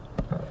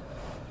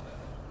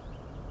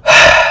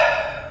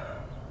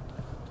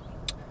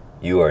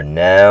You are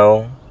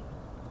now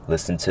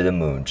listening to the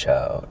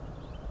Moonchild.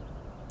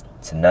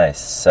 It's a nice,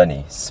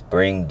 sunny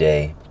spring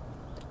day,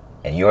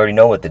 and you already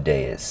know what the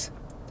day is.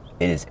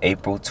 It is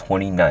April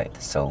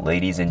 29th, so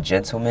ladies and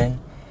gentlemen,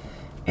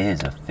 it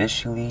is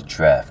officially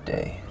draft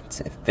day.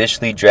 It's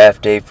officially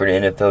draft day for the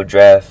NFL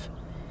draft,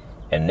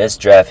 and this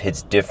draft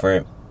hits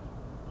different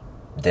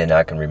than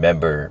I can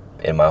remember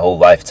in my whole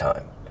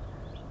lifetime.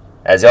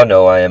 As y'all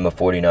know, I am a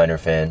 49er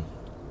fan,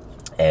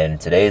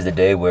 and today is the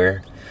day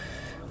where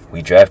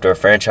we draft our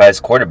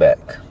franchise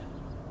quarterback.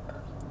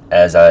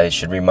 As I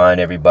should remind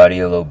everybody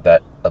a little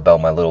bit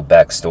about my little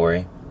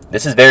backstory,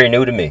 this is very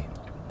new to me,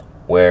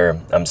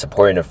 where I'm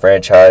supporting a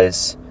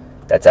franchise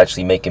that's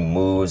actually making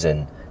moves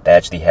and that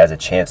actually has a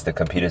chance to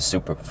compete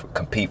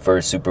for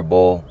a Super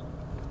Bowl.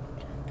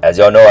 As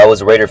y'all know, I was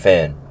a Raider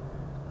fan.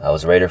 I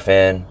was a Raider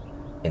fan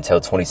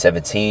until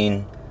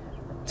 2017,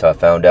 until I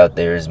found out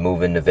they was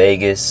moving to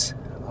Vegas.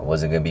 I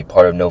wasn't going to be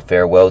part of no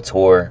farewell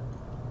tour.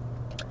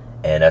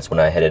 And that's when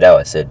I headed out.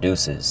 I said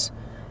deuces.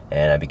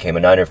 And I became a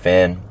Niner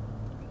fan.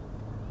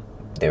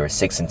 They were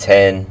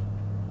 6-10,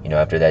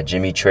 after that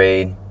Jimmy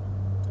trade.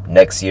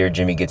 Next year,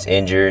 Jimmy gets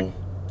injured.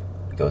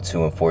 We go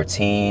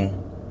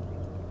 2-14.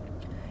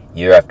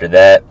 Year after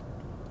that,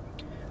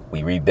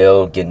 we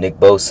rebuild, get Nick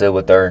Bosa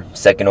with our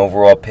second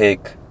overall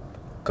pick.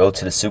 Go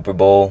to the Super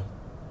Bowl.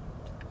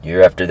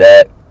 Year after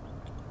that,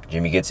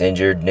 Jimmy gets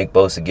injured. Nick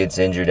Bosa gets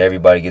injured.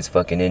 Everybody gets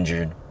fucking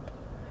injured.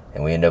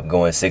 And we end up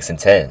going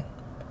 6-10.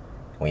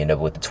 We end up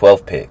with the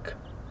 12th pick.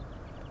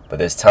 But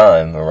this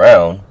time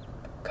around,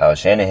 Kyle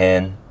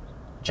Shanahan,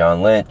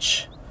 John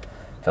Lynch,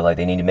 felt like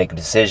they need to make a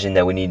decision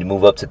that we need to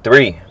move up to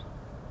 3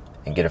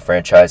 and get a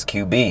franchise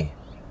QB.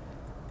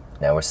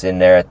 Now we're sitting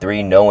there at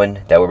 3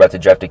 knowing that we're about to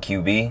draft a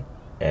QB.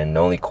 And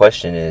the only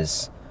question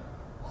is,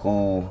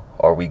 who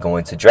are we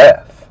going to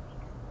draft?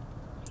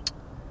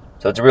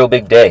 So it's a real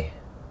big day.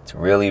 It's a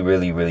really,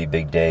 really, really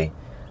big day.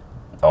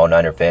 All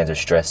Niner fans are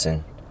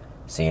stressing,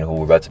 seeing who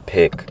we're about to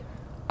pick.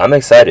 I'm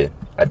excited.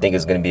 I think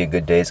it's going to be a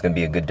good day. It's going to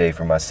be a good day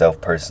for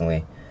myself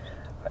personally.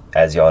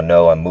 As y'all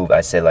know, I'm moving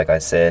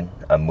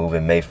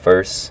May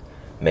 1st.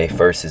 May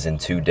 1st is in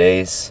 2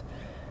 days.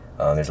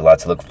 There's a lot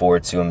to look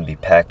forward to. I'm going to be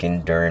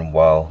packing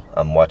while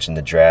I'm watching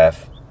the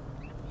draft.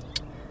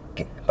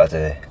 About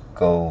to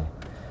go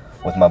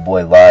with my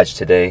boy Lodge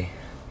today.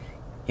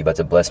 He about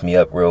to bless me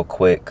up real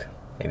quick.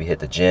 Maybe hit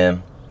the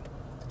gym.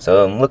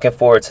 So I'm looking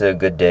forward to a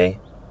good day.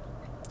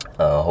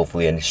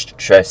 Hopefully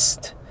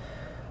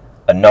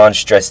a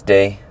non-stressed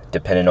day,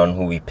 depending on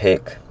who we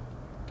pick.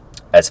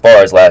 As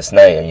far as last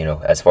night,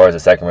 as far as the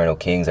Sacramento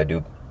Kings, I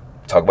do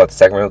talk about the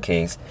Sacramento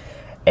Kings,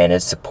 and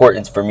it's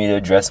important for me to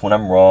address when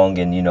I'm wrong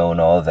and and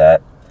all of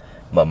that.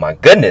 But my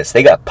goodness,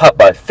 they got popped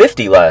by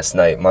 50 last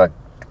night.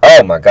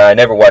 Oh my God, I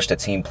never watched a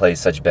team play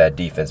such bad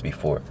defense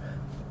before.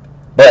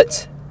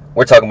 But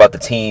we're talking about the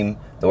team,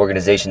 the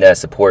organization that I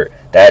support,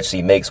 that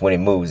actually makes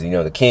winning moves.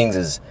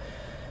 The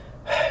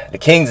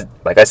Kings,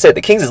 like I said,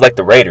 the Kings is like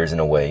the Raiders in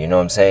a way. You know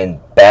what I'm saying?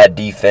 Bad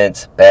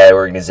defense, bad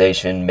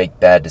organization,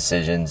 make bad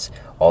decisions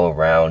all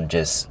around,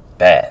 just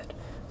bad.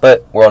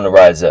 But we're on the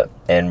rise up,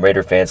 and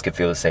Raider fans can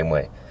feel the same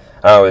way.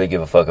 I don't really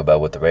give a fuck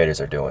about what the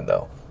Raiders are doing,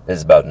 though. This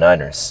is about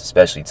Niners,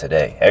 especially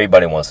today.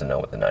 Everybody wants to know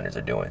what the Niners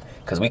are doing,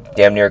 because we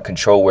damn near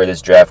control where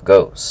this draft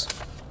goes.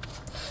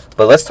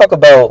 But let's talk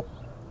about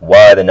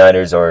why the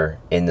Niners are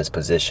in this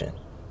position.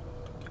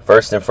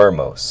 First and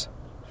foremost,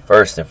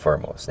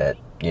 that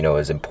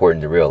is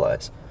important to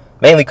realize,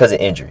 mainly because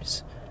of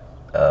injuries.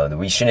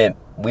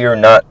 We are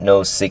not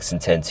no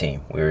 6-10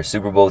 team. We're a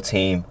Super Bowl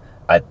team.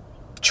 I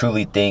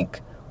truly think,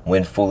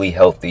 when fully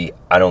healthy,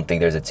 I don't think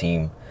there's a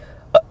team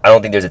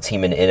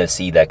in the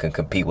NFC that can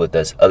compete with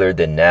us other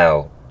than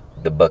now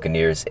the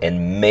Buccaneers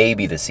and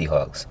maybe the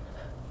Seahawks.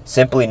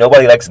 Simply,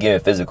 nobody likes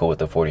getting physical with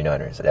the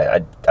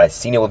 49ers. I've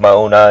seen it with my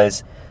own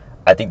eyes.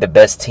 I think the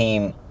best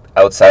team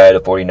outside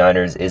of the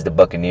 49ers is the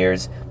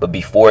Buccaneers. But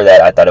before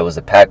that, I thought it was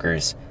the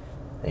Packers.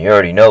 And you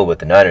already know what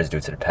the Niners do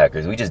to the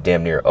Packers. We just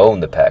damn near own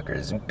the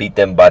Packers. We beat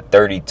them by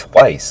 30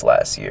 twice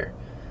last year.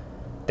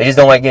 They just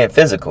don't like getting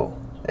physical.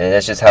 And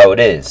that's just how it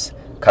is.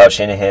 Kyle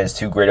Shanahan's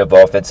too great of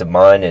an offensive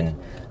mind, and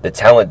the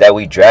talent that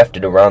we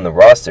drafted around the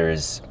roster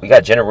we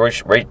got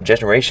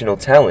generational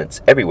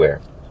talents everywhere.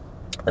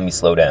 Let me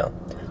slow down.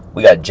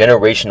 We got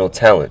generational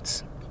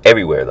talents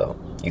everywhere, though.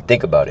 You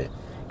think about it.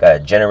 Got a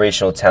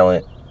generational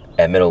talent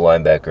at middle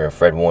linebacker in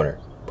Fred Warner.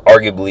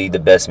 Arguably the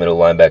best middle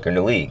linebacker in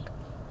the league.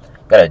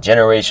 Got a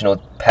generational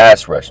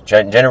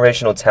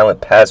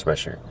talent pass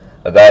rusher.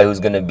 A guy who's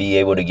going to be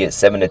able to get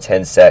 7 to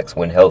 10 sacks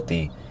when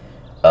healthy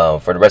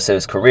for the rest of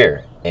his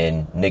career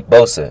in Nick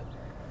Bosa.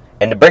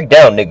 And to break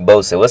down Nick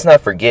Bosa, let's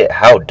not forget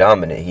how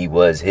dominant he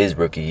was his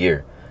rookie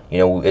year.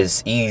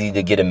 It's easy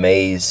to get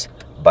amazed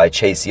by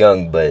Chase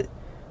Young, but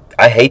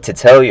I hate to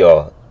tell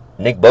y'all,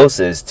 Nick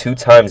Bosa is 2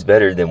 times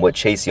better than what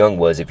Chase Young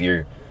was if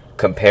you're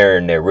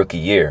comparing their rookie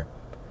year.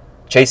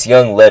 Chase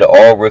Young led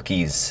all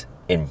rookies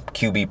in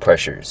QB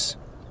pressures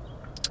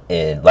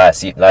in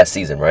last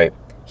season, right?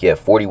 He had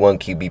 41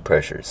 QB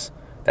pressures.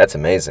 That's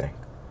amazing.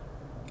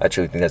 I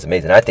truly think that's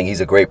amazing. I think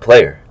he's a great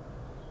player.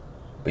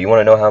 But you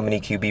want to know how many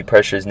QB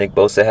pressures Nick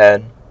Bosa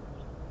had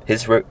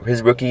his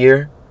rookie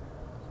year?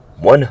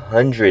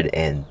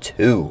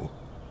 102.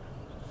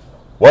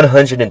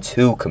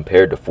 102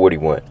 compared to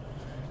 41.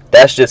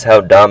 That's just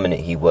how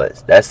dominant he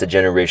was. That's the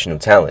generational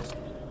talent.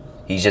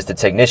 He's just a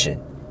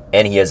technician,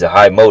 and he has a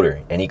high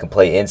motor, and he can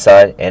play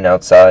inside and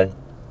outside.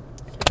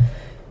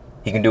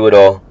 He can do it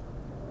all,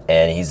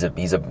 and he's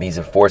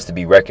a force to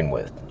be reckoned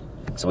with.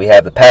 So we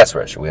have the pass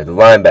rusher, we have the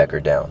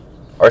linebacker down.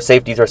 Our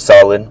safeties are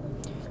solid.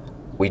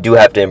 We do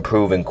have to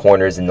improve in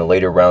corners in the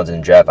later rounds in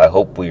the draft. I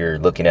hope we're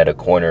looking at a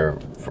corner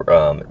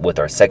with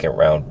our second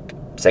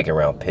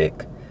round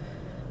pick.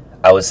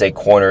 I would say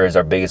corner is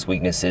our biggest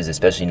weaknesses,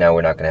 especially now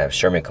we're not going to have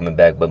Sherman coming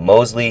back. But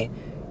Mosley,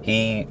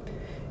 he's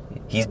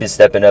been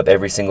stepping up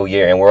every single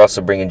year. And we're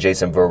also bringing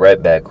Jason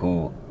Verrett back,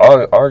 who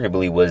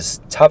arguably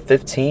was top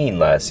 15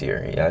 last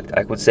year.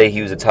 I would say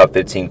he was a top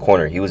 15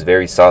 corner. He was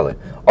very solid.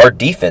 Our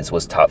defense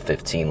was top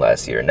 15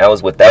 last year. And that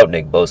was without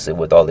Nick Bosa,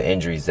 with all the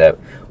injuries that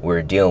we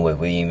were dealing with.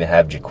 We didn't even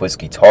have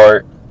Jaquiski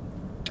Tartt.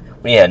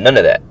 We didn't have none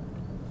of that.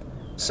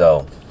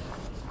 So,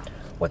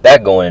 with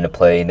that going into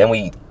play, then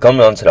we come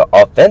on to the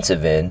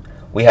offensive end.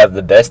 We have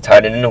the best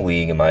tight end in the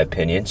league, in my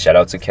opinion. Shout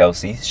out to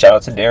Kelsey. Shout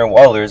out to Darren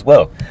Waller as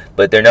well.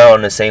 But they're not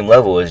on the same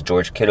level as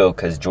George Kittle,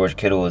 because George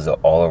Kittle is an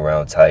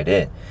all-around tight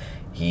end.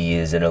 He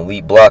is an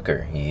elite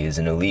blocker. He is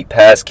an elite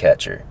pass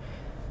catcher.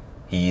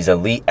 He's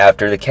elite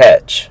after the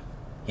catch.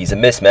 He's a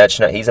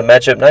mismatch. He's a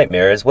matchup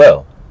nightmare as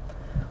well.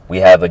 We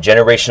have a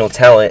generational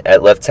talent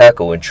at left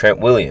tackle in Trent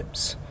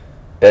Williams.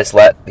 He's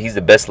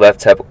the best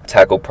left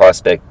tackle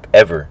prospect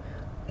ever.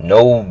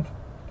 No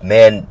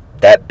man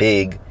that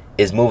big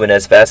is moving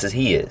as fast as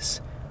he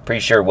is. Pretty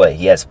sure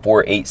he has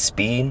 4.8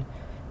 speed,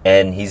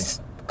 and he's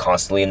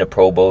constantly in the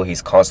Pro Bowl.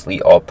 He's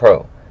constantly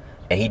All-Pro.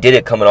 And he did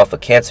it coming off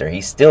of cancer.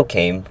 He still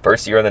came,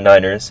 first year on the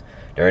Niners,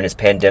 during his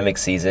pandemic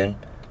season,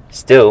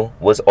 still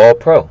was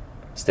All-Pro.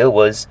 Still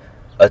was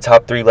a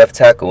top 3 left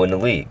tackle in the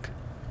league.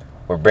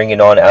 We're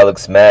bringing on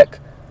Alex Mack.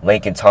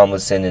 Laken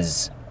Tomlinson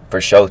is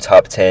for sure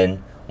top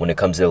 10 when it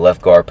comes to the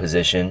left guard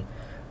position.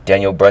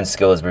 Daniel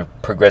Brunskill is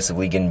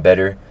progressively getting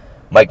better.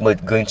 Mike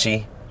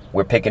McGlinchey,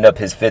 we're picking up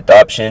his 5th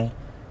option.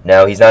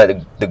 Now, he's not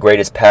the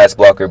greatest pass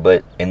blocker,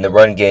 but in the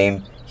run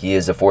game, he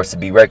is a force to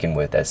be reckoned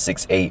with at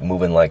 6'8",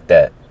 moving like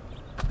that.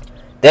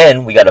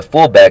 Then, we got a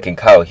fullback in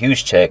Kyle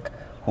Juszczyk,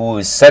 who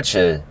is such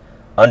a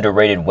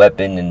underrated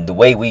weapon, and the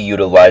way we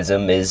utilize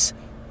him is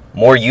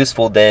more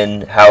useful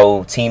than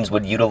how teams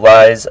would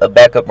utilize a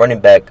backup running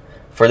back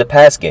for the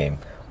pass game.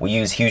 We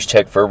use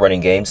Juszczyk for a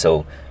running game,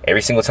 so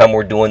every single time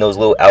we're doing those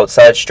little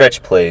outside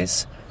stretch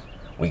plays,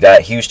 we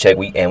got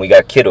Juszczyk and we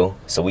got Kittle.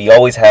 So we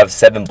always have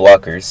 7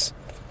 blockers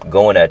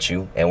going at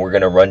you, and we're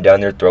going to run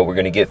down their throat. We're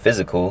going to get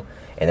physical.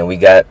 And then we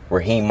got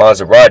Raheem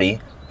Maserati,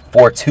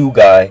 4'2"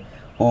 guy,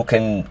 who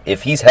can,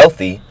 if he's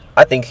healthy,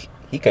 I think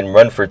he can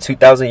run for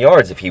 2,000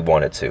 yards if he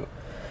wanted to.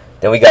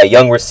 Then we got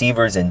young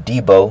receivers in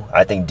Debo.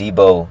 I think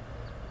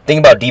think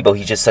about Debo,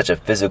 he's just such a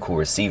physical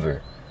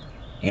receiver.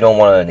 You don't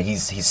want to,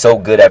 he's so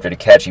good after the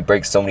catch. He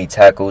breaks so many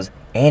tackles,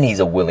 and he's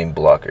a willing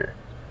blocker.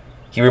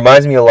 He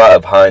reminds me a lot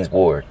of Hines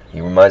Ward.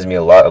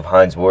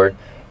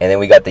 And then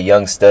we got the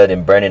young stud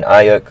in Brandon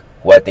Ayuk,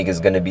 who I think is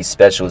going to be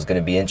special. It's going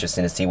to be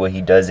interesting to see what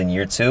he does in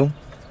year 2.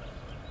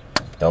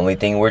 The only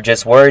thing we're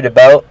just worried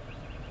about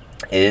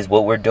is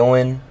what we're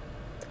doing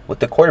with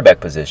the quarterback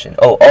position.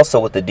 Oh, also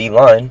with the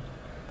D-line,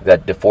 we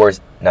got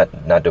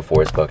not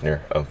DeForest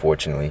Buckner,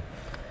 unfortunately.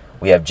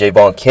 We have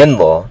Javon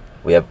Kinlaw.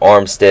 We have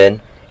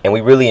Armstead. And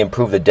we really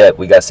improved the depth.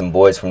 We got some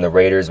boys from the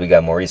Raiders. We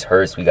got Maurice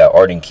Hurst. We got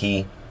Arden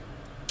Key.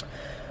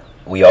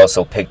 We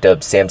also picked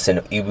up Samson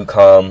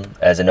Ebukam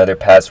as another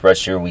pass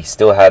rusher. We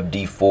still have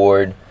D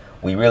Ford.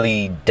 We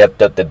really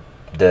depthed up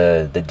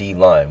the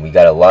D-line. We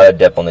got a lot of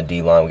depth on the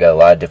D-line. We got a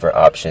lot of different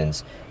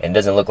options. And it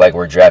doesn't look like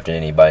we're drafting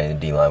anybody in the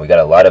D-line. We got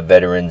a lot of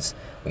veterans.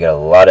 We got a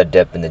lot of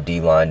depth in the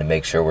D-line to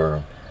make sure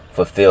we're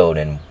fulfilled.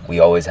 And we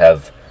always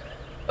have,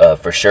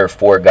 for sure,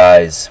 4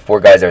 guys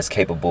that's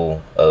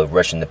capable of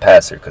rushing the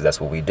passer, because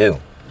that's what we do.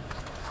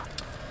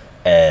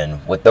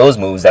 And with those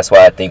moves, that's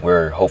why I think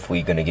we're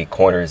hopefully going to get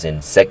corners in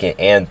 2nd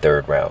and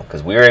 3rd round,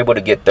 because we were able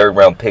to get 3rd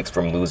round picks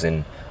from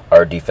losing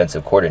our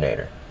defensive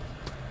coordinator.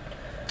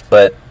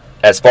 But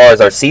as far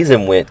as our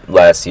season went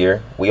last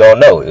year, we all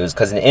know it was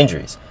because of the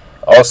injuries.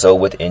 Also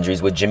with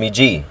injuries with Jimmy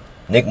G.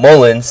 Nick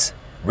Mullins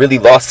really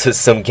lost us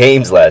some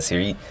games last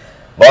year. He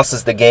lost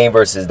us the game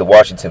versus the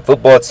Washington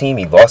football team.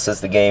 He lost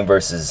us the game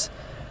versus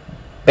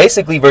the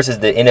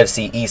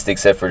NFC East,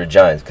 except for the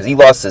Giants, because he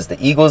lost us the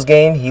Eagles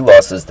game, he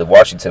lost us the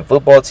Washington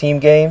football team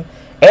game,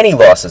 and he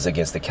lost us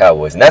against the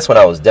Cowboys. And that's when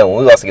I was done. When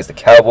we lost against the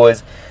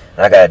Cowboys,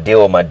 and I got to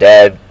deal with my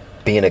dad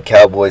being a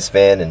Cowboys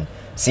fan and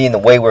seeing the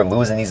way we're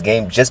losing these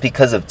games just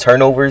because of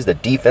turnovers. The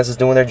defense is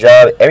doing their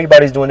job.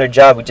 Everybody's doing their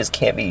job. We just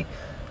can't be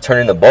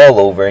turning the ball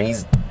over, and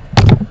he's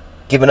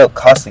giving up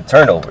costly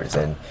turnovers.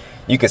 And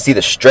you can see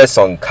the stress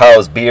on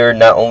Kyle's beard,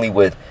 not only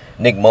with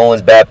Nick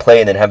Mullins' bad play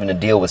and then having to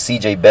deal with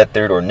C.J.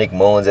 Beathard or Nick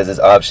Mullins as his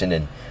option,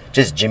 and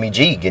just Jimmy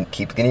G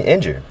keeps getting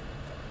injured.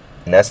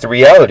 And that's the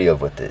reality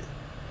of with it.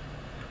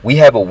 We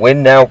have a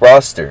win-now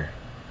roster.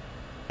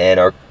 And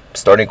our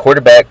starting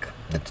quarterback,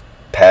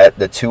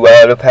 the 2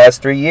 out of the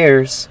past 3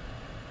 years,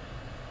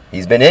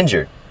 he's been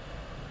injured.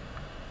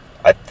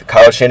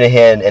 Kyle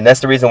Shanahan, and that's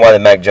the reason why the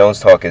Mac Jones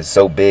talk is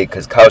so big,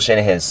 because Kyle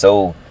Shanahan is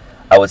so,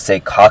 I would say,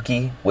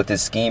 cocky with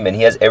his scheme, and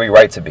he has every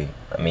right to be.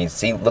 I mean,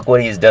 see, look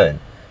what he's done.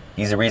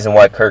 He's the reason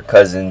why Kirk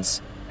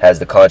Cousins has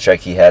the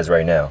contract he has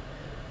right now.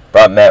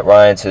 Brought Matt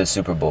Ryan to the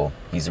Super Bowl.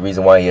 He's the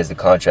reason why he has the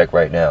contract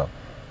right now.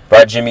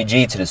 Brought Jimmy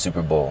G to the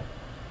Super Bowl.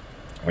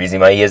 Reason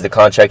why he has the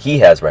contract he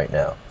has right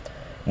now.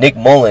 Nick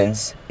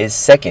Mullins is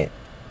second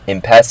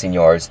in passing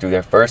yards through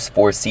their first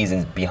 4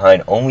 seasons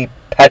behind only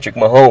Patrick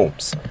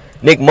Mahomes.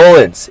 Nick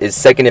Mullins is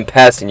second in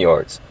passing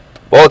yards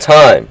of all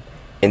time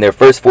in their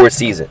first 4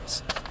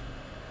 seasons,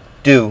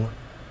 due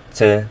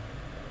to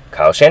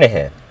Kyle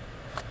Shanahan.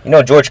 You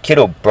know, George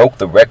Kittle broke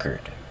the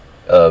record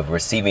of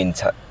receiving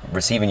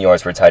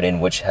yards for tight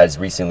end, which has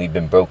recently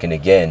been broken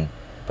again.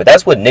 But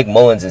that's what Nick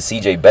Mullins and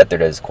C.J.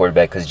 Beathard as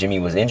quarterback, because Jimmy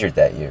was injured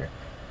that year.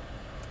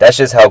 That's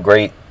just how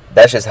great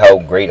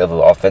of an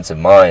offensive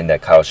mind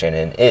that Kyle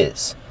Shanahan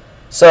is.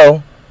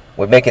 So,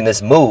 we're making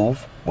this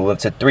move up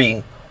to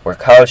 3, where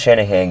Kyle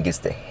Shanahan gets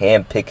to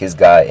handpick his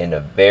guy in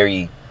a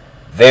very,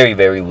 very,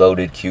 very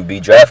loaded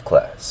QB draft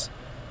class.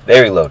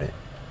 Very loaded.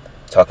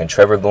 Talking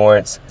Trevor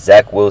Lawrence,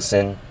 Zach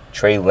Wilson,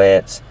 Trey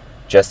Lance,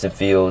 Justin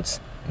Fields,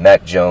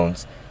 Mac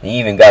Jones. He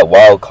even got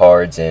wild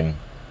cards in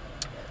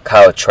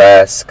Kyle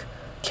Trask,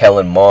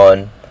 Kellen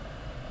Mond,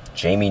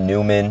 Jamie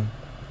Newman,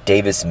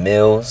 Davis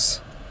Mills.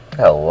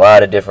 Got a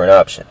lot of different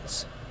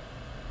options.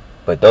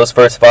 But those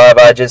first 5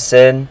 I just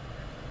said,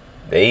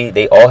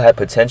 they all have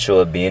potential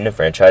of being a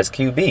franchise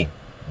QB.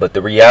 But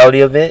the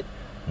reality of it,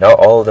 not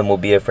all of them will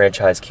be a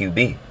franchise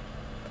QB.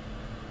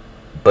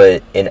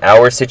 But in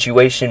our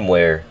situation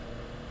where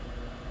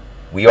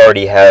we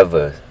already have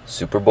a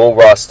Super Bowl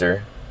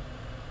roster,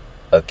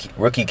 a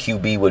rookie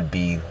QB would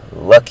be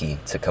lucky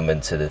to come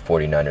into the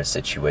 49ers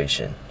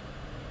situation.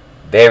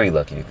 Very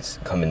lucky to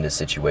come in this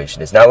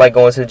situation. It's not like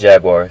going to the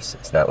Jaguars.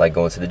 It's not like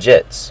going to the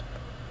Jets.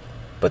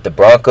 But the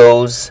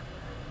Broncos,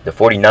 the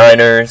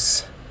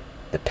 49ers,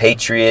 the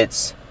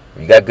Patriots,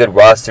 you got good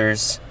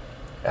rosters.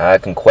 I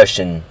can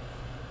question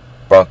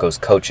Broncos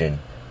coaching.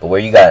 But where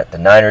you got the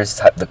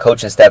Niners, the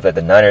coaching staff that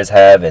the Niners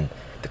have, and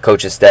the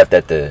coaching staff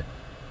that the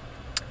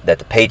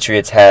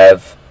Patriots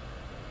have,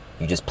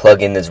 you just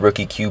plug in this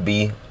rookie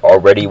QB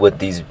already with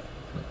these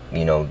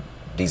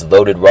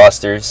loaded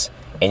rosters,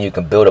 and you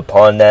can build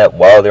upon that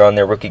while they're on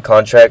their rookie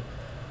contract.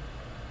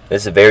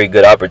 It's a very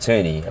good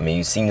opportunity. I mean,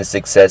 you've seen the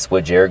success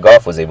what Jared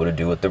Goff was able to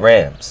do with the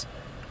Rams.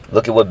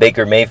 Look at what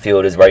Baker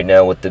Mayfield is right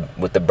now with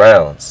the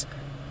Browns.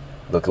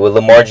 Look at what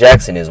Lamar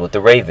Jackson is with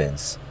the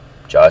Ravens.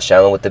 Josh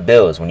Allen with the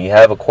Bills. When you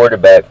have a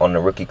quarterback on a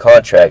rookie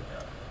contract,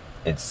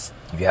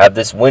 you have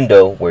this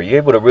window where you're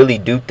able to really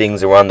do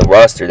things around the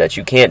roster that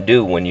you can't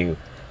do when you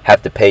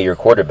have to pay your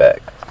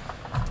quarterback.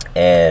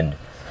 And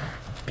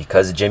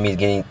because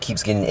Jimmy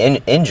keeps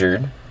getting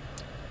injured,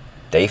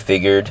 they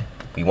figured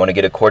we want to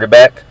get a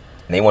quarterback,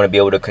 and they want to be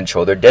able to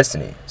control their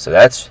destiny. So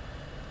that's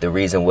the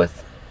reason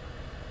with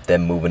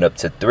them moving up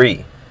to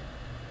 3.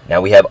 Now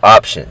we have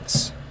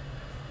options.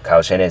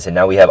 Kyle Shanahan said,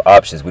 now we have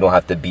options. We don't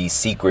have to be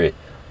secret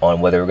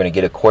on whether we're going to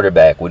get a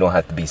quarterback. We don't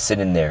have to be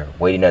sitting there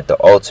waiting at the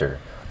altar.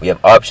 We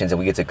have options, and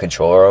we get to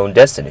control our own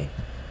destiny.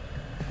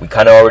 We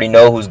kind of already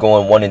know who's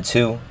going 1 and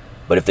 2.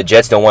 But if the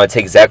Jets don't want to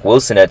take Zach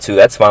Wilson at 2,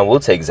 that's fine. We'll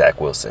take Zach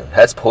Wilson.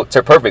 That's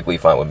perfectly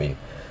fine with me.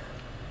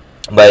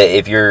 But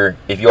if you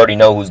already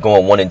know who's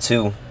going 1 and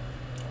 2,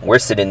 we're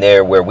sitting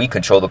there where we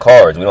control the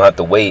cards. We don't have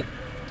to wait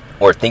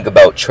or think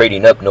about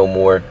trading up no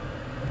more,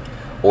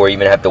 or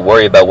even have to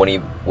worry about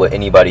what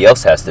anybody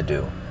else has to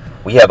do.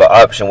 We have an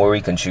option where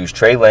we can choose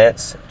Trey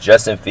Lance,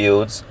 Justin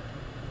Fields,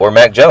 or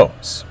Mac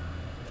Jones,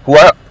 who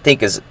I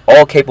think is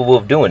all capable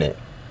of doing it.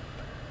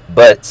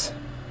 But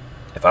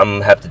if I'm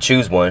gonna have to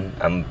choose one,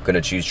 I'm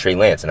gonna choose Trey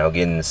Lance, and I'll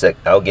get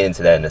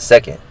into that in a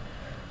second.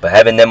 But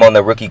having them on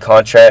the rookie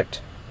contract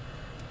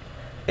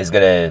is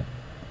gonna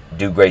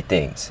do great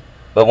things.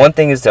 But one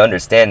thing is to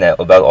understand that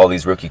about all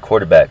these rookie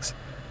quarterbacks,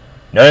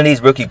 none of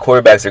these rookie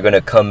quarterbacks are gonna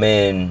come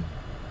in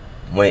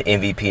with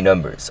MVP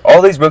numbers.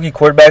 All these rookie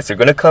quarterbacks are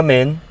gonna come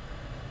in,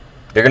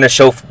 they're gonna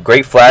show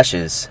great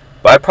flashes,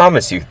 but I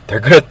promise you, they're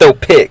gonna throw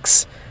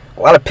picks.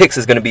 A lot of picks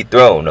is gonna be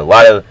thrown. A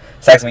lot of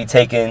sacks gonna be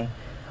taken.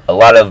 A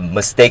lot of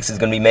mistakes is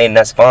going to be made, and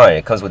that's fine.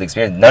 It comes with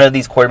experience. None of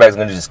these quarterbacks are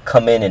going to just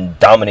come in and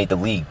dominate the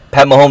league.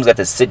 Pat Mahomes got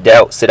to sit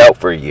out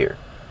for a year,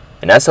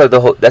 and that's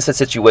a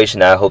situation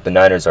that I hope the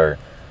Niners are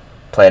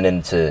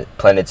planning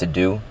to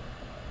do,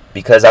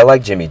 because I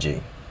like Jimmy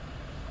G.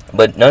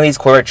 But none of these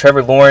quarterbacks,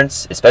 Trevor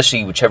Lawrence,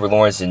 especially with Trevor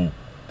Lawrence and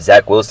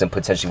Zach Wilson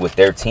potentially with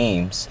their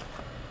teams,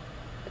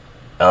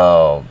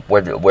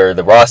 where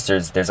the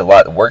rosters, there's a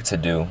lot of work to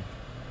do.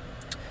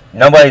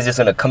 Nobody's just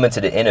going to come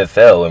into the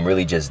NFL and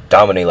really just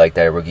dominate like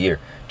that rookie year.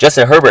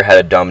 Justin Herbert had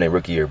a dominant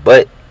rookie year,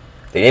 but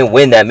they didn't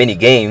win that many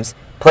games.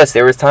 Plus,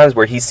 there was times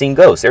where he's seen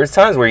ghosts. There was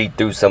times where he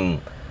threw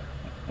some,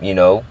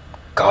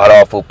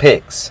 god-awful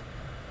picks.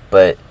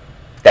 But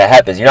that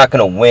happens. You're not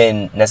going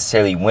to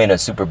necessarily win a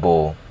Super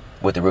Bowl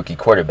with a rookie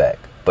quarterback.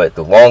 But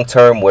the long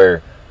term,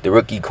 where the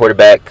rookie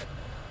quarterback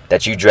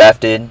that you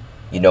drafted,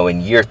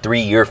 in year 3,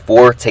 year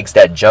 4, takes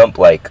that jump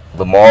like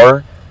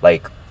Lamar,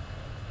 like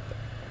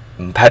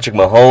Patrick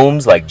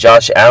Mahomes, like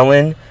Josh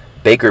Allen,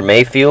 Baker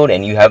Mayfield,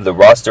 and you have the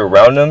roster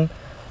around them,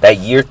 that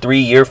year 3,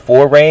 year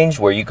 4 range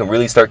where you can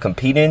really start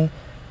competing,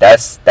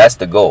 that's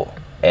the goal.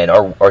 And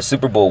our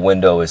Super Bowl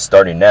window is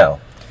starting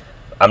now.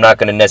 I'm not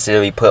going to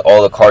necessarily put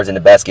all the cards in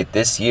the basket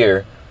this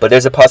year, but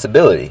there's a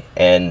possibility,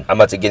 and I'm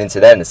about to get into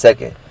that in a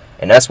second.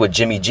 And that's with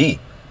Jimmy G.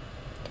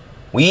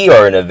 We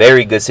are in a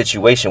very good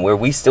situation where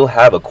we still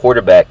have a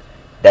quarterback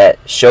that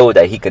showed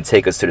that he can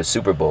take us to the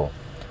Super Bowl.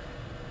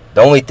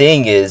 The only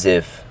thing is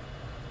if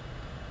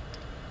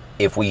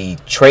we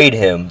trade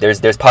him,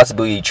 there's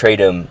possibility to trade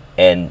him,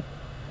 and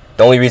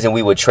the only reason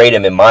we would trade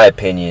him, in my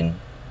opinion,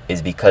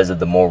 is because of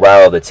the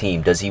morale of the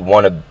team. Does he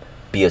want to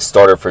be a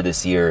starter for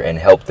this year and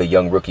help the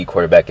young rookie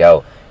quarterback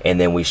out, and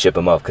then we ship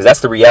him off? Because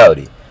that's the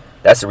reality.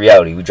 That's the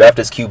reality. We draft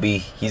this QB.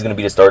 He's going to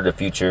be the starter of the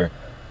future.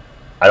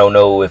 I don't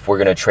know if we're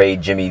going to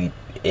trade Jimmy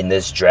in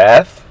this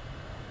draft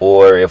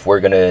or if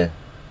we're going to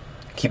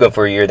keep him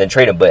for a year then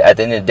trade him. But at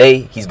the end of the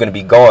day, he's going to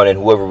be gone, and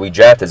whoever we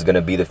draft is going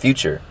to be the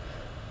future.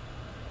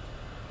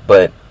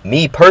 But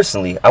me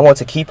personally, I want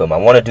to keep him. I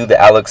want to do the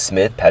Alex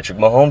Smith, Patrick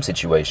Mahomes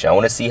situation. I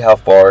want to see how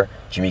far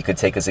Jimmy could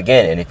take us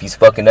again. And if he's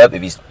fucking up,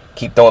 if he's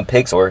keep throwing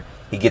picks or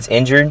he gets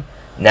injured,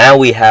 now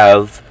we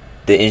have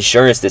the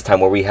insurance this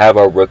time where we have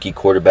our rookie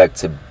quarterback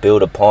to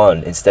build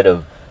upon instead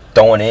of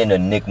throwing in a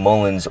Nick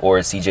Mullins or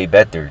a CJ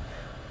Beathard.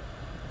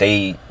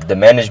 The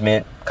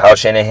management, Kyle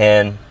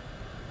Shanahan,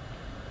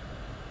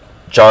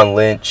 John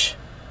Lynch,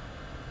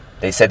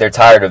 they said they're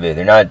tired of it.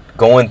 They're not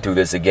going through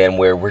this again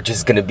where we're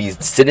just going to be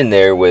sitting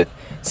there with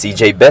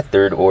CJ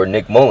Beathard or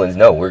Nick Mullins.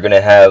 No, we're going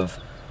to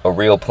have a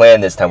real plan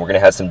this time. We're going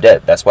to have some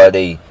depth. That's why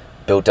they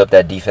built up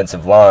that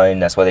defensive line.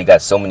 That's why they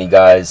got so many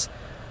guys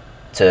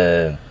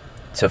to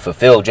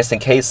fulfill just in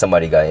case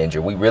somebody got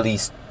injured. We really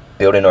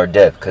build in our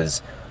depth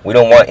because we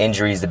don't want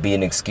injuries to be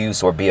an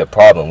excuse or be a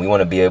problem. We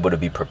want to be able to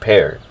be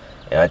prepared.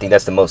 And I think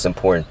that's the most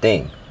important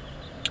thing.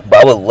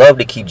 But I would love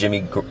to keep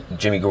Jimmy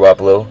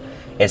Garoppolo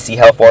and see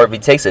how far he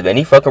takes it. And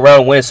he fuck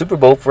around and win a Super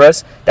Bowl for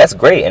us, that's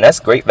great. And that's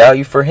great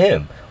value for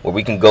him. Where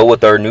we can go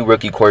with our new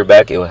rookie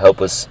quarterback. It will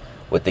help us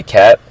with the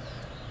cap.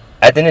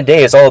 At the end of the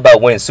day, it's all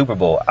about winning Super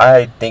Bowl.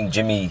 I think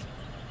Jimmy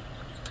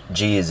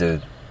G is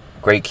a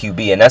great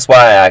QB. And that's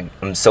why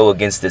I'm so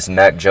against this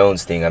Mac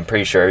Jones thing. I'm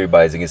pretty sure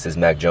everybody's against this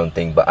Mac Jones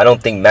thing. But I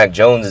don't think Mac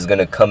Jones is going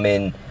to come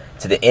in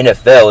to the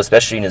NFL,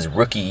 especially in his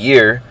rookie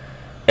year,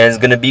 and is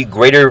going to be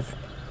greater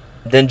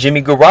than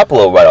Jimmy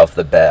Garoppolo right off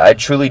the bat. I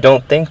truly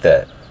don't think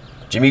that.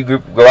 Jimmy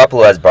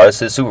Garoppolo has brought us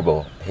to the Super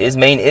Bowl. His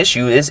main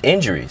issue is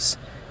injuries.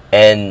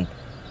 And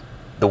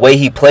the way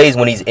he plays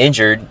when he's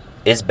injured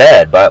is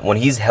bad. But when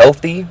he's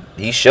healthy,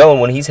 he's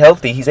shown when he's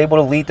healthy, he's able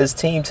to lead this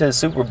team to the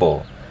Super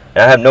Bowl.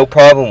 And I have no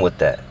problem with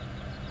that.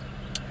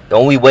 The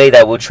only way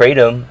that we'll trade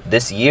him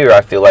this year,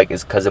 I feel like,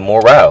 is because of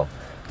morale.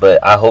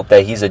 But I hope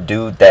that he's a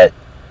dude that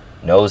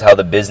knows how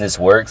the business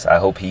works. I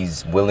hope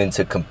he's willing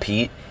to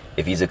compete.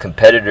 If he's a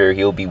competitor,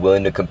 he'll be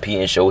willing to compete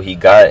and show what he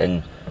got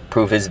and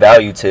prove his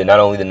value to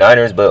not only the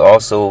Niners but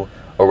also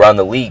around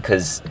the league,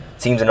 because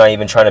teams are not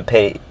even trying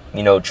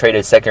to trade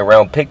a second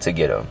round pick to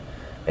get him.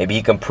 Maybe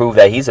he can prove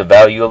that he's a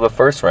value of a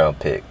first round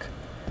pick.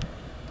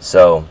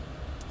 So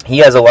he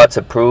has a lot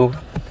to prove,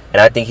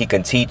 and I think he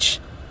can teach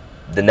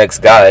the next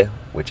guy,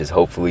 which is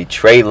hopefully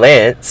Trey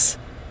Lance,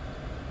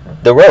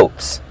 the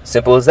ropes.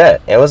 Simple as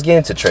that. And let's get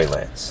into Trey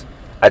Lance.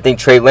 I think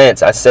Trey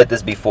Lance, I said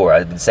this before,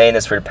 I've been saying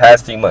this for the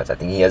past 3 months, I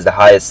think he has the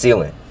highest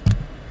ceiling.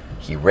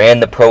 He ran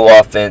the pro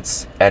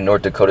offense at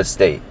North Dakota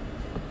State.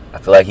 I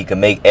feel like he can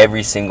make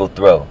every single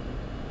throw.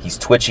 He's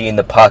twitchy in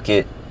the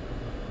pocket.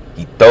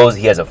 He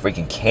has a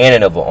freaking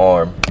cannon of an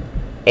arm.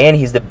 And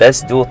he's the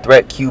best dual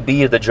threat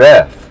QB of the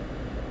draft.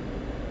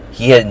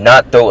 He had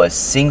not thrown a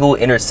single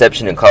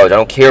interception in college. I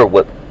don't care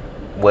what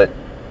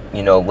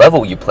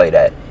level you played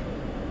at.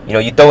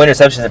 You throw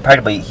interceptions in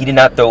practice, but he did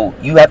not throw.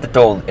 You have to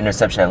throw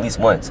interception at least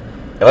once.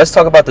 Now let's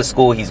talk about the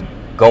school he's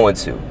going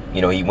to.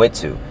 He went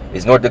to.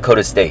 It's North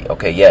Dakota State.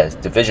 Okay, yes,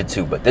 Division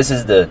II, but this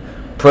is the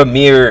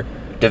premier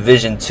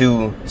Division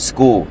II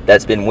school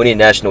that's been winning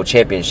national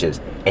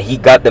championships, and he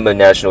got them a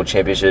national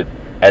championship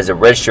as a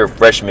redshirt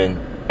freshman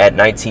at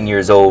 19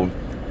 years old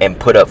and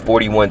put up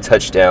 41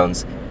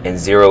 touchdowns and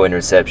 0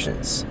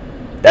 interceptions.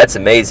 That's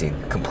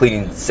amazing.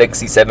 Completing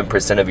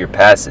 67% of your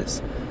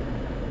passes.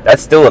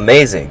 That's still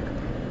amazing.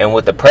 And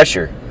with the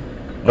pressure,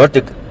 when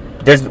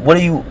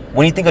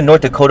you think of North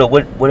Dakota,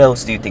 what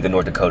else do you think of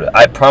North Dakota?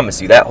 I promise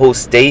you, that whole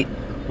state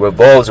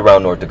revolves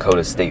around North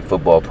Dakota State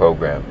football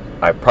program.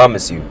 I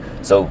promise you.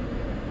 So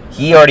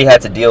he already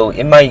had to deal.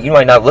 You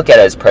might not look at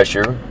it as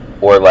pressure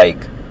or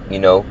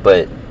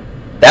but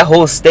that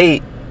whole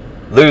state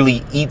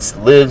literally eats,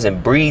 lives,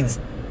 and breathes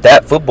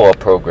that football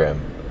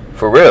program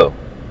for real.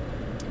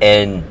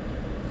 And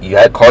you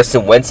had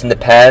Carson Wentz in the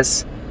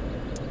past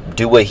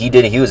do what he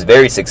did. He was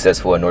very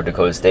successful at North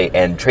Dakota State.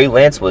 And Trey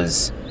Lance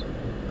was,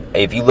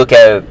 if you look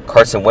at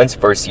Carson Wentz's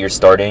first year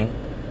starting,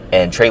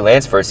 and Trey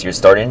Lance first year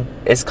starting,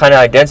 it's kind of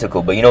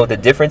identical. But you know what the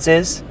difference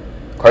is?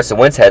 Carson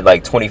Wentz had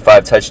like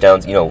 25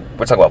 touchdowns. You know,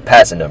 we're talking about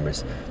passing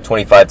numbers.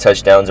 25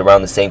 touchdowns,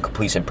 around the same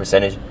completion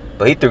percentage,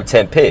 but he threw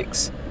 10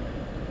 picks.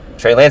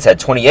 Trey Lance had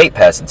 28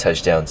 passing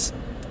touchdowns,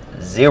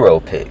 0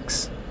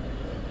 picks.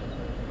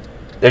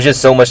 There's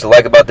just so much to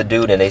like about the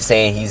dude, and they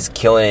saying he's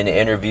killing in the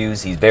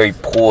interviews. He's very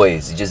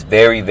poised. He's just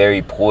very,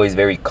 very poised,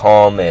 very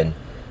calm, and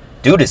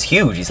dude is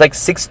huge. He's like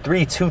 6'3",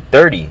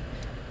 230.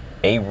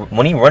 And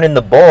when he running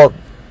the ball,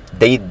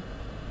 the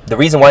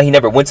reason why he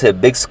never went to a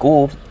big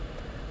school,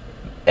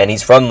 and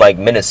he's from like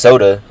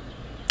Minnesota,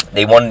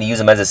 they wanted to use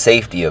him as a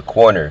safety, a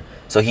corner.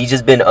 So he's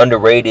just been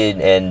underrated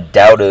and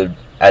doubted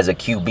as a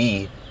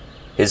QB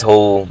his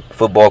whole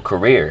football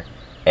career.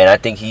 And I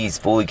think he's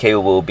fully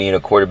capable of being a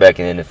quarterback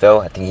in the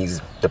NFL. I think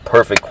he's the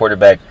perfect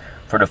quarterback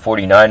for the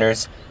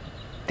 49ers.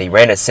 They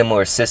ran a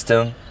similar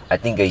system. I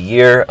think a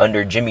year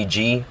under Jimmy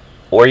G,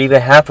 or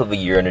even half of a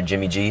year under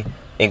Jimmy G,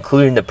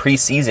 including the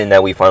preseason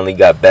that we finally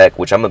got back,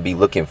 which I'm going to be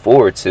looking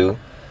forward to,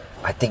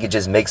 I think it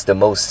just makes the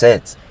most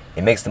sense.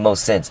 It makes the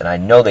most sense, and I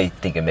know they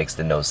think it makes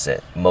the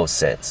most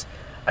sense.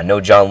 I know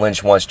John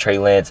Lynch wants Trey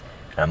Lance,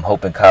 and I'm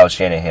hoping Kyle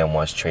Shanahan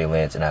wants Trey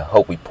Lance, and I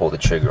hope we pull the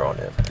trigger on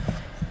him.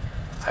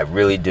 I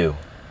really do.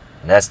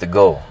 And that's the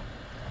goal.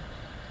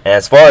 And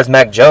as far as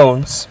Mac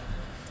Jones,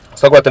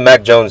 let's talk about the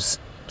Mac Jones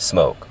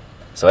smoke.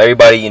 So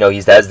everybody, you know,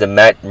 he has the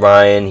Matt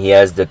Ryan, he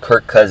has the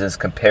Kirk Cousins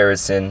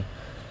comparison,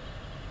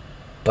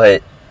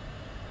 but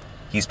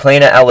he's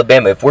playing at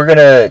Alabama. If we're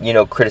gonna, you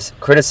know,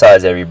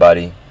 criticize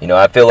everybody, you know,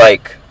 I feel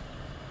like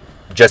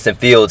Justin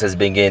Fields has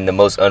been getting the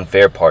most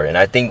unfair part. And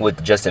I think with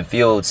the Justin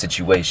Fields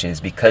situation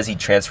is because he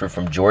transferred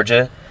from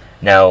Georgia.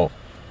 Now,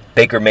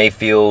 Baker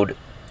Mayfield,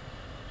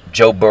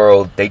 Joe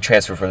Burrow, they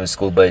transferred from the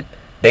school, but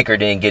Baker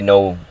he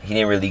didn't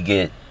really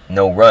get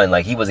no run.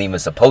 Like, he wasn't even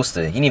supposed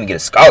to. He didn't even get a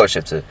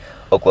scholarship to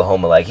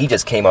Oklahoma. Like, he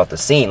just came out the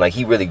scene. Like,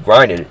 he really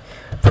grinded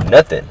from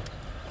nothing.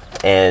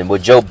 And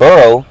with Joe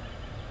Burrow,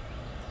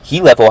 he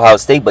left Ohio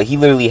State, but he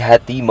literally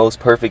had the most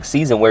perfect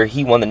season where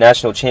he won the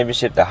national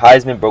championship, the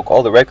Heisman, broke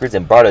all the records,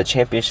 and brought a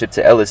championship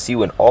to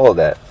LSU and all of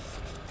that.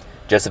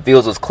 Justin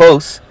Fields was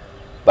close,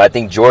 but I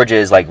think Georgia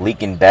is like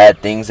leaking bad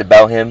things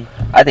about him.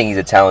 I think he's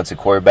a talented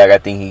quarterback. I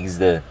think he's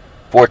the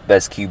 4th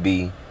best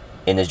QB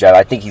in this draft.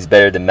 I think he's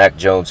better than Mac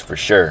Jones for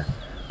sure.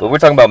 But we're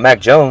talking about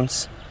Mac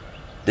Jones.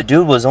 The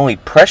dude was only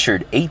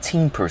pressured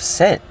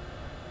 18%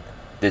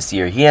 this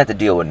year. He had to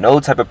deal with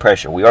no type of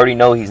pressure. We already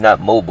know he's not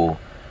mobile.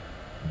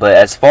 But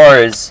as far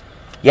as,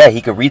 yeah, he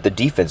can read the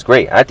defense,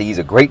 great. I think he's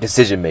a great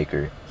decision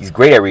maker. He's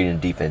great at reading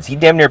the defense. He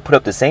damn near put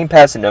up the same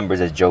passing numbers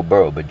as Joe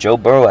Burrow. But Joe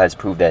Burrow has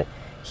proved that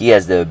he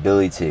has the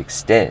ability to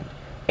extend.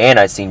 And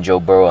I've seen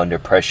Joe Burrow under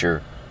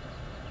pressure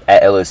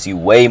at LSU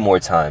way more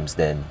times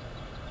than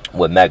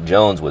what Mac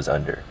Jones was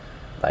under.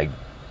 Like,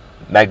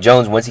 Mac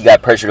Jones, once he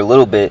got pressured a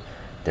little bit,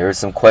 there were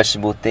some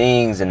questionable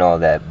things and all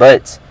that.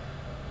 But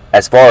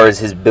as far as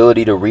his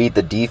ability to read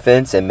the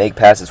defense and make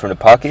passes from the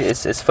pocket,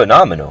 it's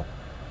phenomenal.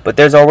 But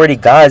there's already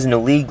guys in the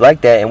league like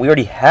that, and we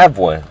already have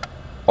one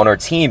on our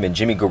team in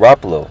Jimmy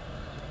Garoppolo.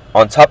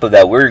 On top of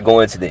that, we're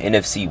going to the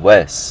NFC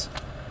West.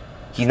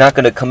 He's not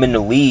going to come in the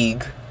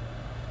league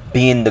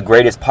being the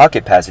greatest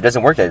pocket passer. It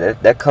doesn't work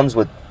that comes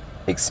with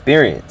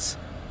experience.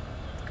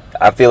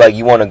 I feel like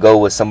you want to go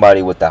with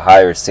somebody with the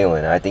higher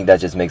ceiling. I think that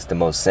just makes the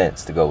most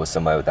sense to go with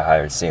somebody with the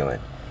higher ceiling.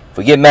 If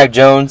we get Mac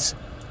Jones,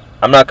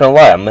 I'm not going to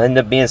lie, I'm going to end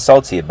up being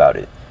salty about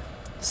it.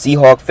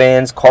 Seahawk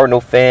fans, Cardinal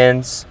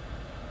fans,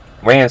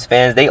 Rams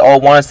fans, they all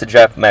want us to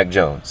draft Mac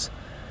Jones.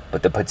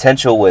 But the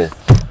potential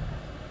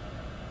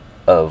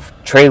of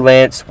Trey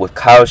Lance with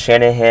Kyle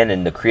Shanahan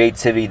and the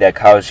creativity that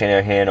Kyle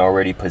Shanahan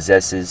already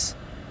possesses,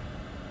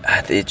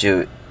 it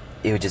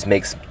just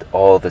makes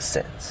all the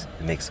sense.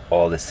 It makes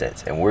all the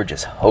sense. And we're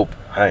just hoping,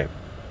 I'm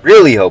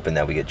really hoping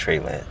that we get Trey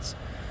Lance.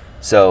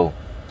 So,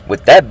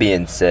 with that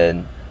being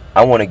said,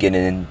 I want to get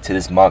into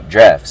this mock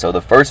draft. So, the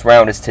first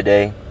round is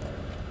today.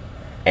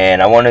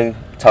 And I want to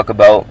talk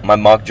about my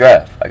mock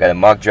draft. I got a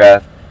mock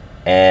draft,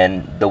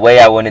 and the way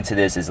I went into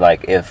this is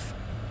like, if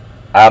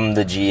I'm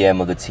the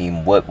GM of the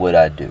team, what would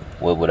I do?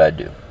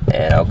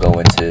 And I'll go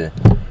into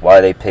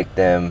why they picked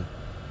them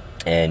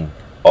and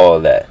all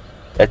of that.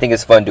 I think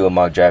it's fun doing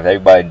mock draft.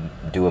 Everybody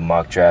do a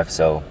mock draft,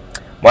 so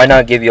why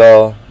not give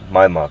y'all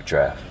my mock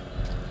draft?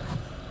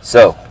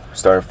 So,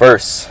 starting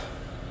first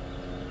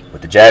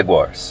with the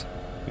Jaguars.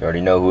 You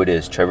already know who it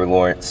is, Trevor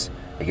Lawrence.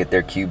 They get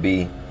their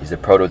QB. He's a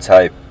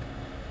prototype.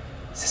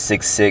 He's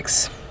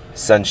 6'6",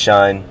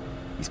 sunshine.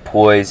 He's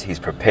poised. He's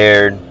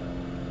prepared.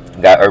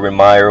 Got Urban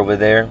Meyer over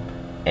there.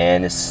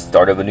 And it's the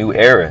start of a new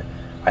era.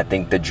 I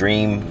think the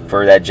dream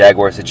for that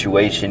Jaguar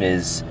situation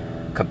is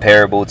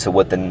comparable to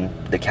what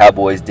the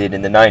Cowboys did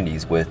in the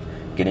 90s with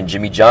getting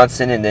Jimmy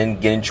Johnson and then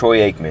getting Troy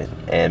Aikman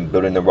and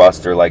building the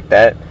roster like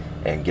that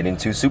and getting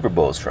 2 Super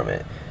Bowls from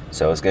it.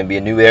 So it's going to be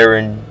a new era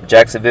in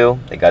Jacksonville.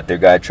 They got their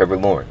guy Trevor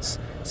Lawrence.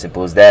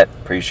 Simple as that.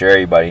 Pretty sure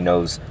everybody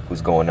knows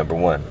who's going number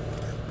 1.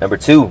 Number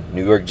 2,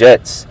 New York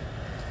Jets.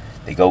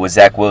 They go with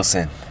Zach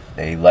Wilson.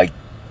 They like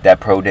that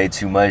pro day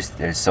too much.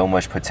 There's so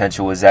much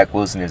potential with Zach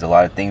Wilson. There's a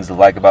lot of things to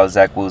like about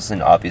Zach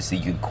Wilson. Obviously,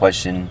 you can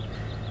question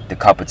the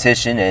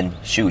competition, and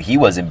shoot, he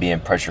wasn't being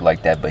pressured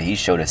like that, but he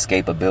showed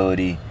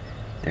escapability.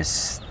 There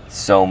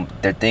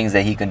are things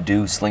that he can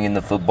do. Slinging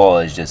the football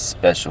is just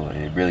special.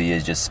 It really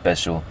is just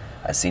special.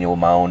 I seen it with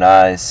my own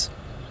eyes.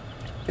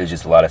 It was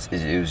just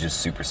it was just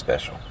super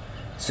special.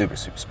 Super,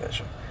 super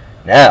special.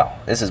 Now,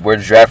 this is where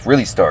the draft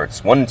really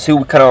starts. 1 and 2,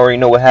 we kind of already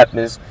know what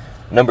happens.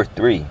 Number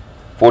 3,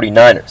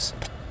 49ers.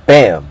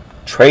 Bam!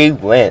 Trey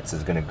Lance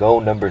is going to go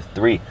number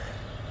 3.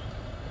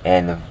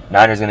 And the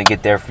Niners going to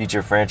get their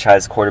future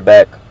franchise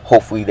quarterback.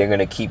 Hopefully, they're going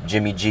to keep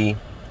Jimmy G.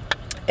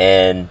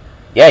 And,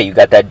 yeah, you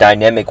got that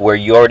dynamic where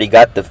you already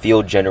got the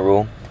field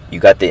general. You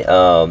got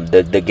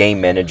the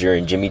game manager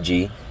in Jimmy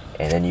G.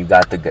 And then you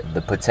got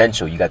the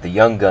potential. You got the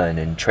young gun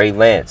and Trey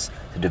Lance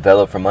to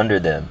develop from under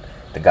them.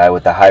 The guy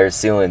with the higher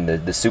ceiling, the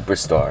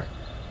superstar.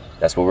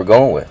 That's what we're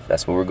going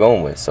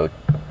with. So,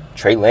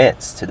 Trey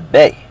Lance to the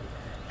Bay.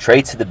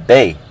 Trey to the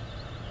Bay.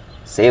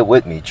 Say it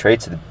with me. Trey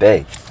to the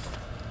Bay.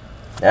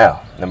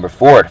 Now, number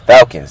 4, the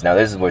Falcons. Now,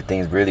 this is where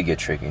things really get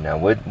tricky. Now,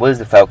 what is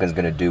the Falcons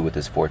going to do with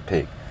this 4th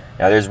pick?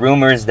 Now, there's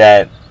rumors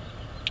that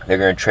they're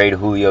going to trade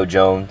Julio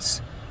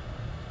Jones.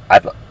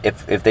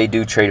 If they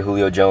do trade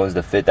Julio Jones,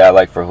 the fit that I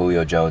like for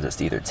Julio Jones is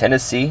either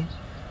Tennessee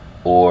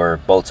or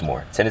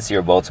Baltimore. Tennessee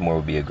or Baltimore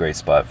would be a great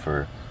spot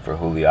for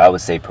Julio. I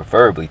would say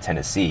preferably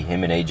Tennessee.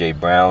 Him and A.J.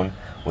 Brown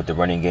with the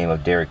running game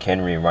of Derrick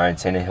Henry and Ryan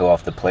Tannehill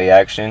off the play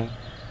action.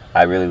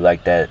 I really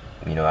like that.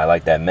 I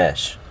like that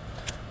mesh.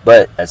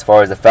 But as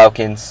far as the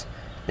Falcons,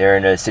 they're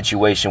in a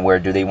situation where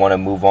do they want to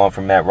move on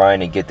from Matt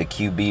Ryan and get the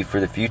QB for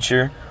the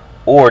future?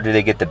 Or do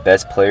they get the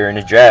best player in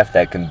the draft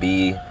that's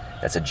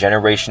a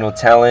generational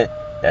talent,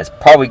 that's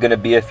probably going to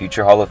be a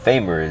future Hall of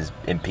Famer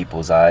in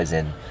people's eyes,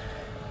 and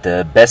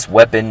the best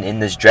weapon in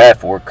this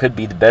draft, or could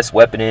be the best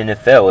weapon in the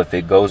NFL if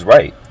it goes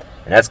right.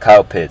 And that's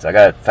Kyle Pitts. I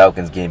got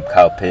Falcons getting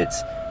Kyle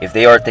Pitts. If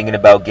they are thinking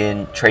about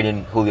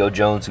trading Julio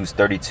Jones, who's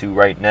 32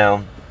 right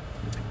now,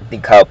 I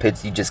think Kyle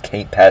Pitts, you just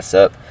can't pass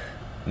up.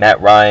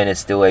 Matt Ryan is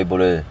still able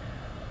to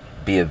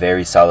be a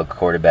very solid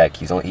quarterback.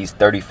 He's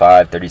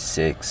 35,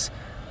 36.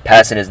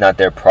 Passing is not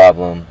their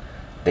problem.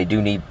 They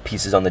do need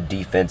pieces on the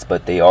defense,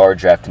 but they are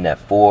drafting at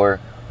 4,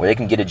 where they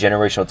can get a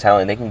generational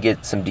talent. They can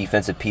get some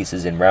defensive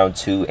pieces in round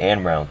 2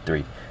 and round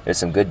 3. There's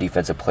some good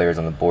defensive players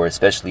on the board,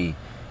 especially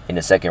in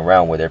the 2nd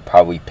round, where they're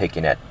probably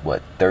picking at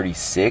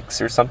 36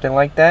 or something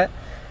like that.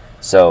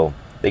 So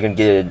they can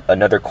get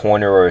another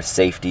corner or a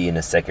safety in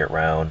the 2nd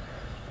round.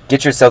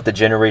 Get yourself the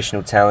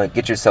generational talent.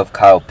 Get yourself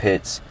Kyle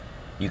Pitts.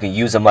 You can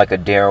use him like a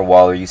Darren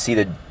Waller. You see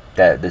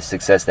the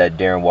success that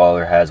Darren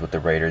Waller has with the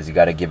Raiders. You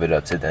got to give it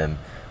up to them.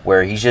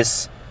 Where he's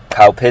just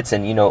Kyle Pitts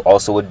and,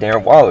 also with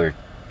Darren Waller.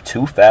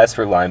 Too fast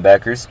for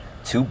linebackers.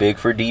 Too big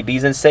for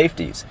DBs and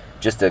safeties.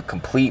 Just a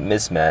complete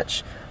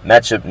mismatch.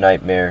 Matchup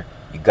nightmare.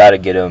 You got to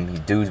get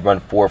him. Dudes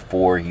run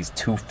 4.4. He's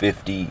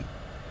 250.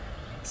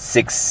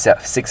 6'5",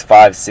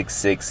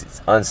 6'6".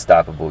 It's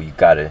unstoppable. You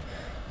gotta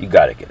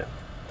get him.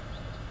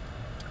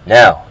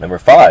 Now, number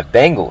 5,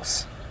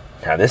 Bengals.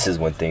 Now, this is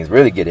when things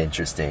really get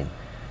interesting.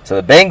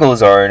 So the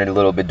Bengals are in a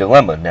little bit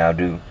dilemma now.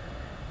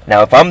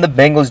 If I'm the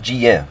Bengals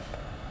GM,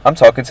 I'm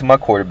talking to my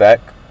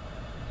quarterback,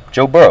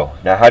 Joe Burrow.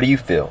 Now, how do you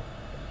feel?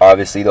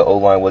 Obviously, the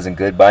O-line wasn't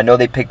good, but I know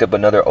they picked up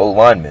another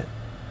O-lineman.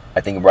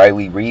 I think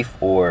Riley Reef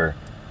or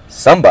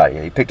somebody.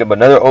 They picked up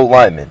another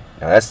O-lineman.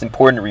 Now, that's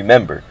important to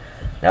remember.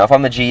 Now, if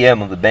I'm the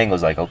GM of the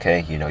Bengals, like,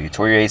 okay, you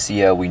tore your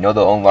ACL. We know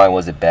the O-line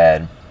wasn't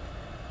bad.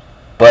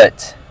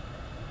 But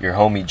your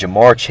homie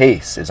Jamar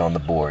Chase is on the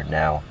board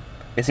now.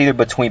 It's either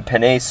between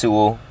Penei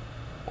Sewell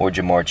or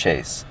Jamar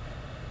Chase.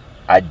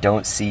 I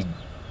don't see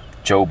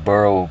Joe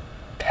Burrow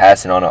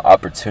passing on an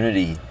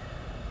opportunity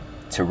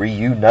to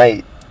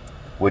reunite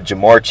with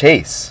Jamar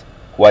Chase,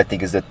 who I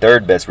think is the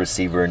 3rd best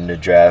receiver in the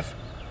draft.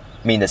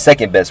 The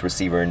 2nd best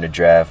receiver in the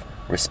draft,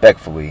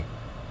 respectfully.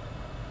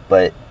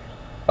 But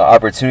an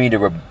opportunity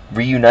to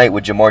reunite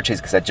with Jamar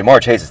Chase, because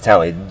Jamar Chase is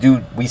talented.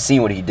 Dude, we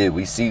seen what he did.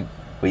 We see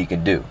what he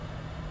can do.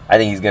 I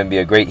think he's going to be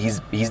a great.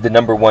 He's the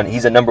number one.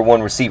 He's a number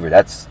 1 receiver.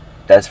 That's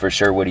for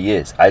sure what he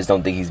is. I just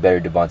don't think he's better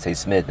than Devontae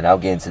Smith, and I'll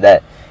get into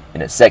that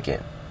in a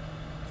second.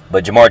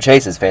 But Jamar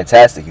Chase is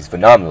fantastic. He's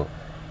phenomenal,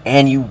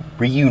 and you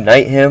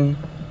reunite him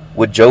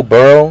with Joe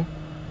Burrow.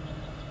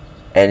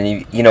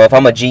 And if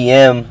I'm a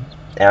GM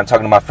and I'm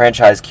talking to my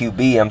franchise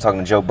QB, I'm talking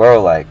to Joe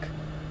Burrow like,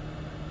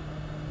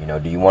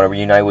 do you want to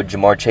reunite with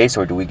Jamar Chase,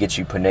 or do we get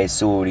you Penei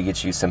Sewell to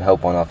get you some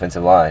help on the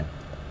offensive line?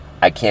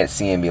 I can't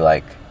see him be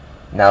like,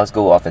 now let's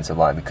go offensive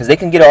line, because they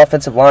can get an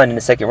offensive line in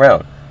the 2nd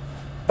round.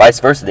 Vice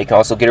versa, they can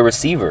also get a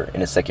receiver in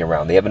the 2nd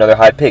round. They have another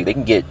high pick. They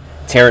can get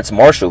Terrence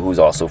Marshall, who's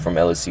also from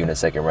LSU, in the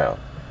 2nd round.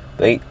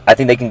 I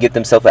think they can get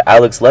themselves an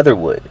Alex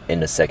Leatherwood in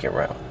the 2nd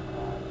round.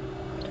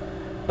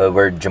 But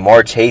where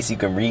Jamar Chase, you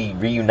can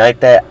reunite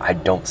that, I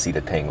don't see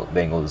the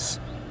Bengals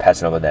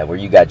passing over that. Where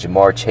you got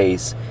Jamar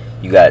Chase,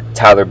 you got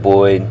Tyler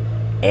Boyd,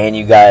 and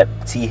you got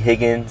T.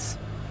 Higgins.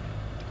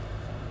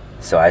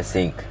 So I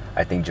think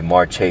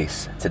Jamar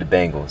Chase to the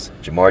Bengals.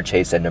 Jamar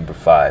Chase at number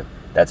 5.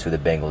 That's who the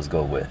Bengals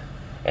go with.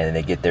 and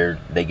then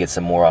they get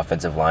some more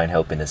offensive line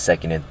help in the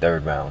second and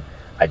third round.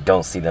 I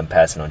don't see them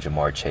passing on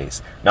Jamar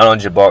Chase. Not on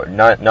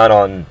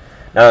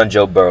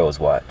Joe Burrow's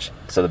watch.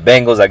 So the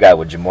Bengals I got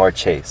with Jamar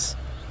Chase.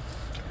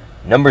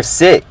 Number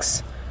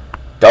 6,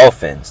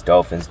 Dolphins.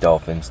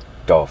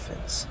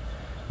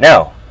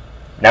 Now,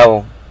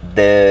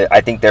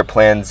 I think their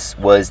plans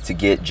was to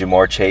get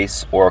Jamar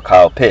Chase or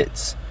Kyle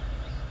Pitts.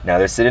 Now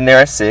they're sitting there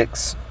at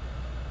 6,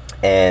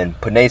 and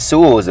Penei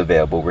Sewell is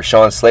available.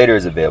 Rashawn Slater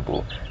is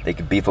available. They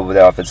can beef up with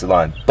their offensive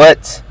line,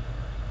 but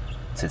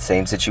it's the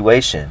same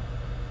situation.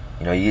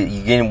 You know, you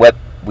getting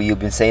we've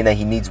been saying that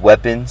he needs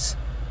weapons,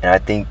 and I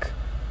think.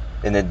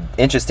 And the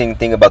interesting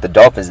thing about the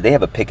Dolphins, they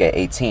have a pick at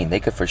 18. They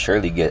could for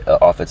surely get an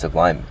offensive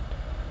lineman.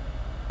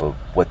 But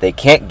what they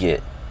can't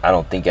get, I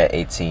don't think at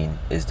 18,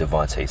 is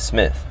Devontae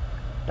Smith.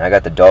 Now I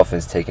got the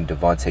Dolphins taking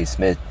Devontae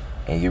Smith,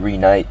 and you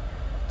reunite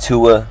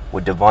Tua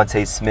with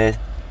Devontae Smith.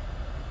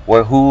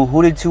 Or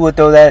who did Tua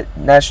throw that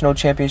national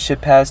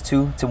championship pass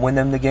to win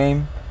them the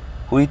game?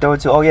 Who did he throw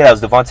it to? Oh yeah, that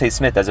was Devontae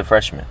Smith as a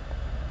freshman.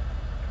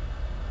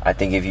 I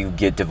think if you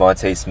get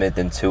Devontae Smith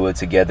and Tua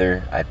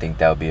together, I think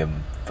that would be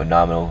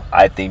phenomenal.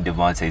 I think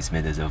Devontae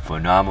Smith is a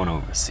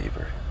phenomenal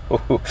receiver.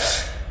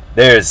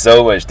 There's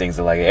so much things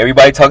to like.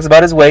 Everybody talks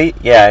about his weight.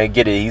 Yeah, I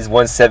get it. He's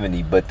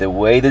 170. But the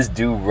way this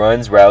dude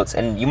runs routes,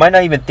 and you might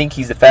not even think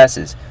he's the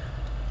fastest.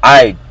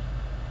 I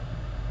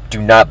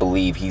do not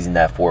believe he's in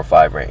that 4 or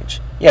 5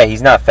 range. Yeah,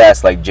 he's not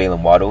fast like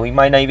Jalen Waddle. He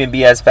might not even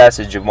be as fast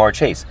as Jamar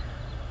Chase.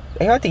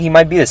 I think he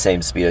might be the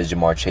same speed as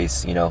Jamar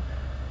Chase, you know.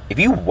 If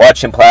you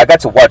watch him play, I got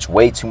to watch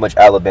way too much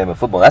Alabama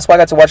football. That's why I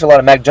got to watch a lot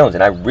of Mac Jones,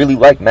 and I really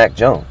like Mac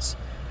Jones.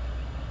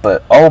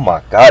 But, oh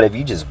my God, if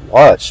you just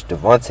watch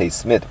Devontae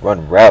Smith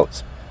run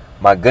routes,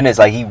 my goodness,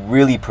 like he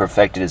really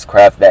perfected his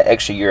craft. That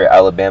extra year at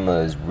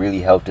Alabama has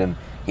really helped him.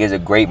 He has a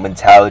great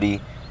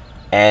mentality.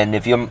 And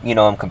if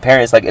I'm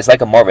comparing, it's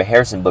like a Marvin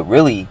Harrison, but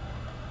really,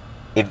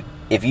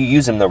 if you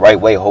use him the right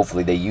way,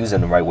 hopefully they use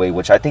him the right way,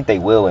 which I think they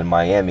will in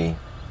Miami.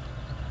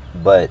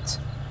 But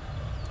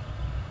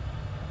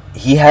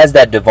he has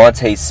that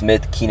Devontae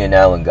Smith, Keenan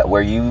Allen guy,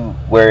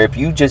 where if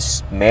you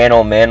just man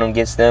on man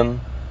against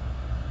them,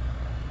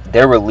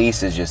 their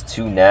release is just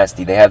too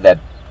nasty. They have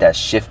that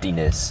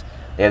shiftiness.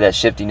 They have that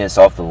shiftiness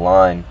off the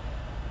line,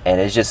 and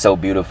it's just so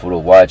beautiful to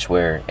watch.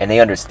 And they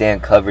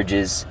understand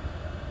coverages.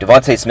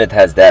 Devontae Smith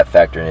has that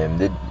factor in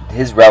him.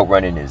 His route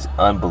running is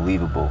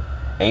unbelievable.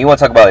 And you want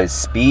to talk about his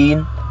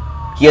speed?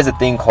 He has a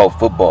thing called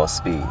football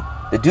speed.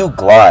 The dude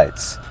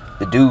glides.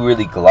 The dude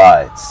really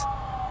glides.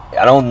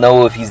 I don't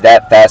know if he's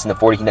that fast in the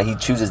 40.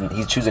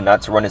 He's choosing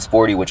not to run his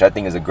 40, which I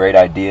think is a great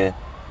idea.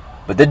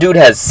 But the dude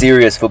has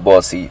serious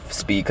football speed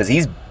because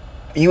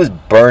he was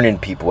burning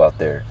people out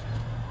there.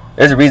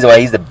 There's a reason why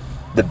he's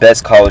the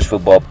best college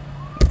football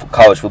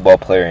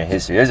player in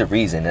history. There's a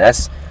reason,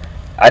 and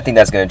I think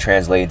that's going to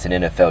translate into the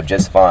NFL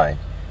just fine.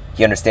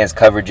 He understands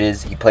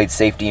coverages. He played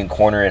safety and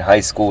corner in high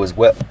school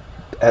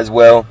as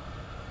well.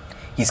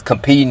 He's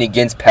competing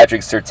against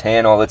Patrick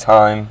Surtain all the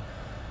time.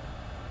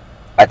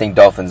 I think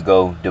Dolphins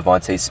go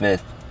Devontae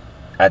Smith.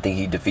 I think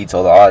he defeats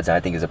all the odds, and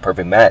I think it's a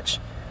perfect match.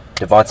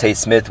 Devontae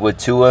Smith with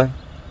Tua,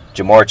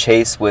 Jamar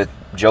Chase with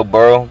Joe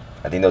Burrow.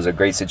 I think those are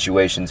great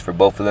situations for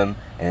both of them,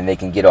 and then they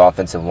can get an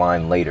offensive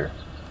line later.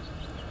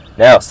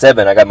 Now,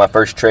 7, I got my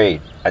first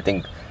trade. I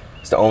think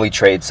it's the only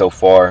trade so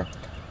far.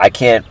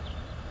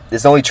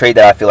 It's the only trade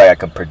that I feel like I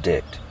can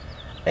predict.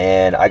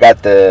 And I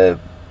got the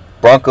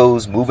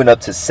Broncos moving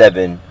up to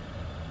 7,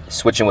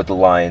 switching with the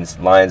Lions.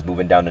 Lions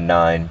moving down to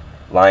 9.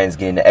 Lions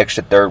getting the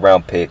extra 3rd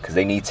round pick because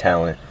they need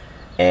talent.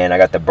 And I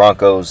got the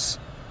Broncos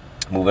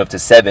moving up to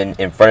 7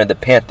 in front of the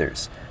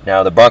Panthers.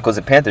 Now, the Broncos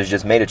and Panthers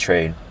just made a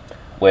trade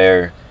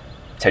where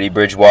Teddy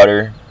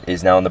Bridgewater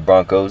is now in the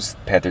Broncos.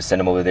 Panthers sent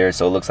him over there,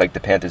 so it looks like the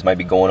Panthers might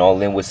be going all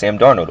in with Sam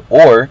Darnold.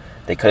 Or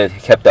they could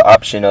have kept the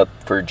option up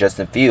for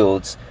Justin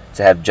Fields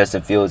to have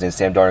Justin Fields and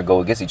Sam Darnold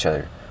go against each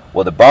other.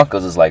 Well, the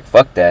Broncos is like,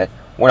 fuck that.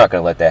 We're not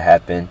going to let that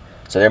happen.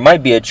 So there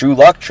might be a Drew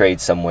Lock trade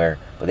somewhere.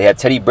 But they have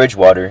Teddy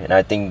Bridgewater, and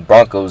I think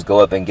Broncos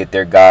go up and get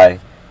their guy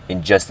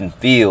in Justin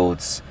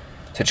Fields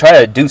to try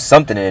to do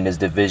something in this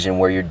division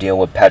where you're dealing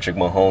with Patrick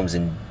Mahomes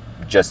and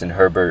Justin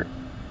Herbert.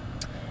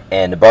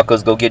 And the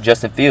Broncos go get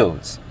Justin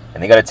Fields.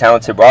 And they got a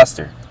talented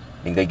roster.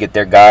 I think they get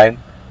their guy,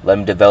 let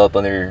him develop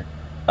under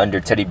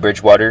Teddy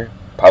Bridgewater.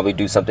 Probably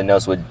do something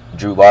else with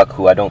Drew Lock,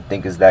 who I don't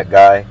think is that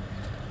guy.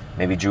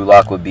 Maybe Drew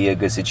Lock would be a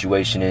good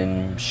situation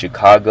in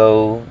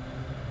Chicago.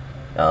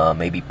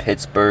 Maybe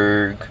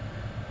Pittsburgh.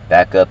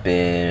 Back up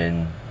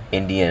in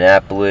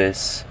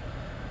Indianapolis.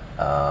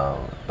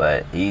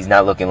 But he's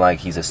not looking like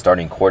he's a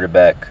starting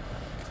quarterback.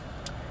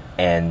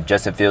 And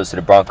Justin Fields to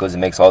the Broncos, it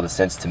makes all the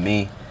sense to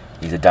me.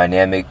 He's a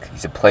dynamic.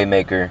 He's a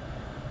playmaker.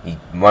 He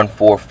run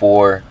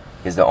 4.4.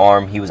 He has the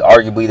arm. He was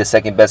arguably the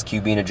second best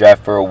QB in the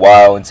draft for a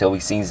while until we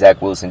seen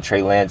Zach Wilson,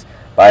 Trey Lance.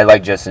 But I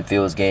like Justin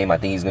Fields' game. I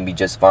think he's going to be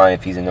just fine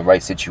if he's in the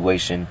right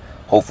situation.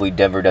 Hopefully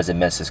Denver doesn't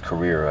mess his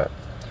career up.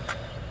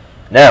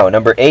 Now,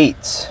 number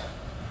 8.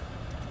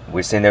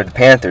 We're sitting there with the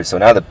Panthers. So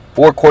now the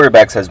 4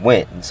 quarterbacks has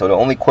went. So the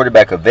only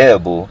quarterback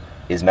available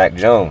is Mac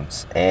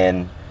Jones.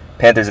 And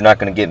Panthers are not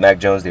going to get Mac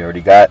Jones. They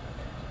already got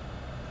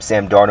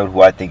Sam Darnold,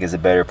 who I think is a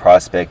better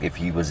prospect if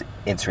he was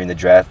entering the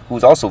draft,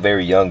 who's also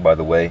very young, by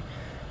the way.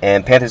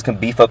 And Panthers can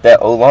beef up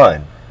that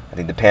O-line. I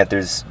think the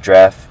Panthers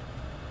draft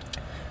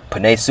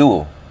Penei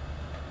Sewell.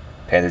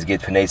 Panthers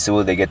get Penei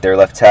Sewell. They get their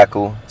left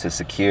tackle to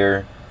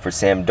secure for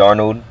Sam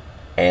Darnold,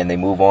 and they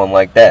move on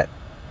like that.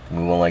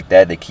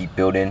 They keep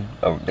building.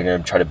 They're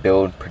going to try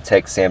to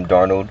protect Sam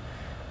Darnold,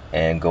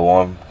 and go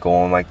on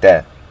like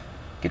that.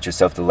 Get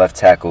yourself the left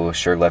tackle,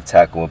 sure left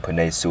tackle, and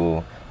Penei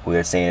Sewell, who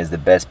they're saying is the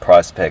best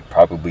prospect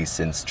probably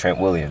since Trent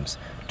Williams.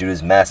 Dude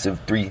is massive,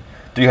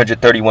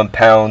 331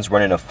 pounds,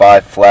 running a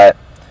 5 flat,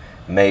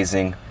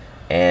 amazing.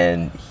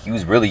 And he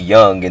was really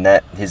young in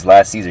his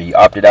last season. He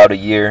opted out a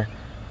year,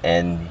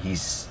 and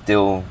he's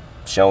still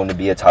shown to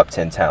be a top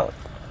 10 talent.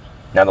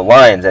 Now the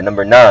Lions at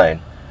number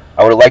 9.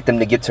 I would have liked them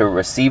to get to a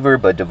receiver,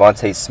 but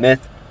Devontae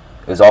Smith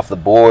was off the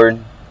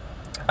board.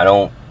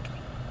 I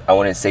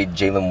wouldn't say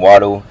Jalen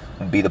Waddle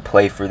would be the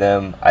play for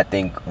them. I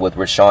think with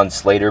Rashawn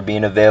Slater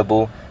being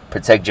available,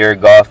 protect Jared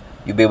Goff,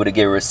 you'll be able to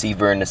get a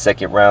receiver in the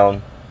second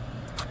round,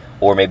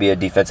 or maybe a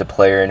defensive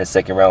player in the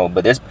second round.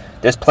 But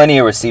there's plenty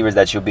of receivers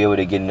that you'll be able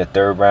to get in the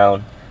third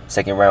round,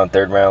 second round,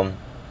 third round.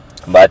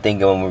 But I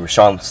think when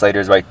Rashawn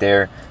Slater's right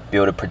there, be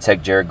able to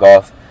protect Jared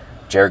Goff.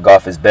 Jared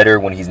Goff is better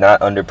when he's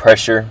not under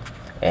pressure,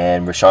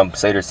 and Rashawn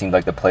Slater seemed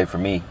like the play for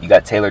me. You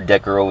got Taylor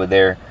Decker over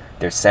there.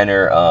 Their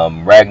center,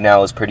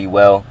 Ragnow, is pretty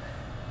well.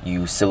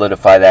 You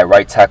solidify that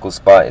right tackle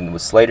spot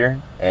with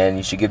Slater, and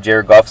you should give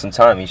Jared Goff some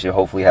time. He should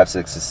hopefully have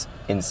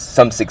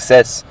some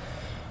success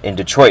in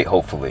Detroit,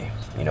 hopefully.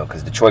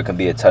 Because Detroit can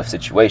be a tough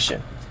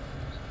situation.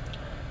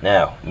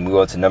 Now, we move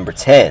on to number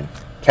 10,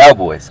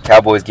 Cowboys.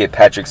 Cowboys get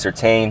Patrick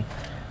Surtain.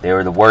 They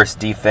were the worst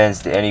defense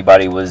that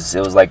anybody was.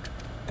 It was like,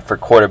 for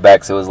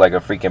quarterbacks, it was like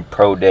a freaking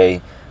pro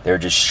day. They were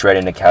just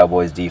shredding the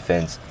Cowboys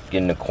defense,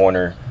 getting the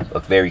corner, a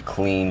very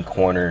clean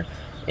corner,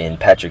 and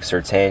Patrick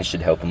Surtain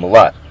should help them a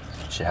lot.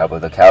 Should help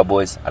with the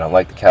Cowboys. I don't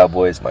like the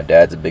Cowboys. My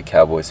dad's a big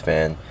Cowboys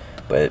fan,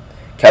 but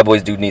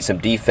Cowboys do need some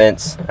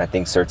defense. I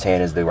think Surtain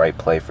is the right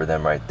play for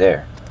them right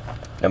there.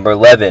 Number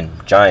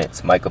 11,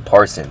 Giants, Micah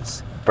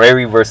Parsons.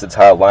 Very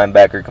versatile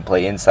linebacker, can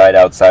play inside,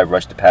 outside,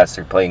 rush the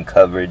passer, play in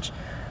coverage.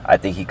 I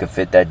think he could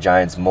fit that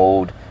Giants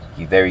mold.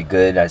 He's very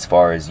good as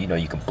far as, you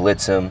can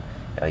blitz him.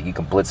 You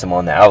can blitz him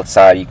on the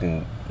outside. You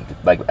can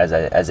like as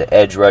an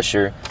edge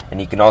rusher, and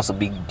he can also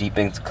be deep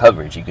into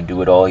coverage. He can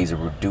do it all. He's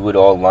a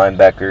do-it-all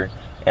linebacker.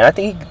 And I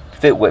think he could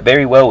fit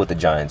very well with the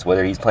Giants,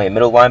 whether he's playing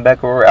middle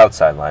linebacker or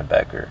outside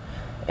linebacker.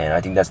 And I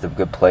think that's the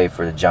good play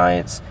for the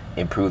Giants.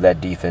 Improve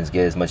that defense,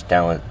 get as much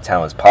talent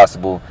as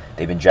possible.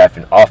 They've been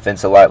drafting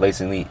offense a lot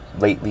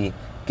lately.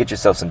 Get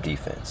yourself some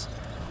defense.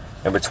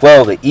 Number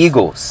 12, the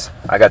Eagles.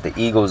 I got the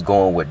Eagles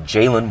going with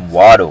Jalen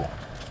Waddle.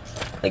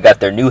 They got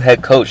their new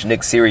head coach,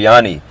 Nick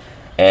Sirianni.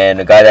 And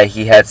the guy that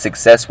he had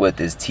success with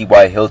is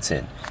T.Y.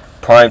 Hilton.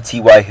 Prime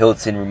T.Y.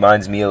 Hilton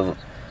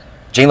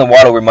Jalen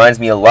Waddle reminds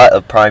me a lot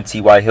of prime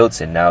T.Y.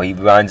 Hilton. Now, he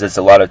reminds us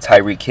a lot of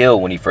Tyreek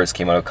Hill when he first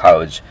came out of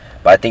college.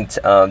 But I think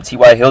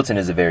T.Y. Hilton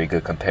is a very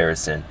good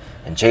comparison.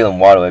 And Jalen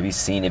Waddle, if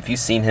you've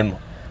seen him,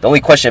 the only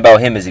question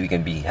about him is if he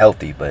can be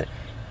healthy. But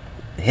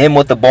him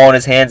with the ball in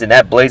his hands and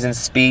that blazing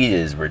speed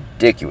is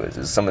ridiculous.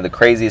 It's some of the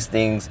craziest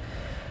things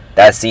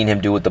that I've seen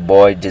him do with the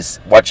ball. I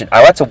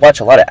got to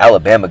watch a lot of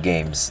Alabama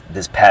games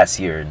this past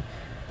year. And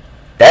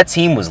that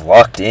team was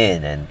locked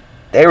in, and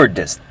they were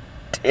just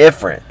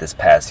different this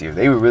past year.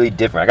 They were really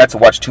different. I got to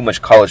watch too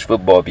much college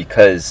football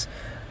because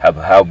of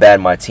how bad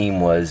my team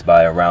was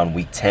by around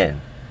week 10.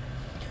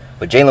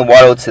 But Jalen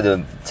Waddle to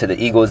the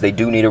Eagles, they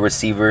do need a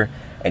receiver,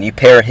 and you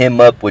pair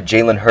him up with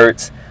Jalen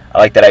Hurts. I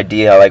like that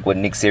idea. I like what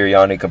Nick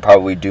Sirianni can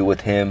probably do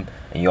with him.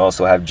 And you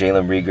also have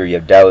Jalen Reagor. You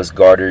have Dallas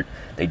Goedert.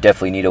 They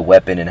definitely need a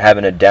weapon, and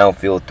having a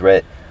downfield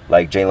threat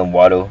like Jalen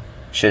Waddle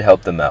should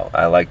help them out.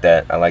 I like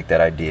that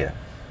idea.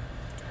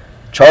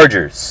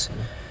 Chargers.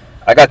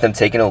 I got them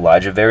taking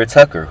Elijah Vera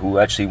Tucker, who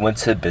actually went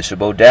to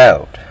Bishop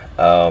O'Dowd.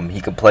 He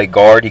can play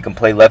guard. He can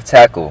play left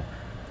tackle.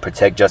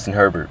 Protect Justin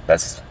Herbert.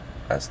 That's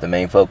the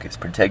main focus.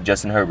 Protect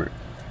Justin Herbert.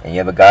 And you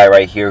have a guy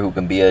right here who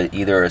can be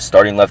either a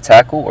starting left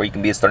tackle or you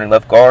can be a starting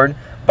left guard,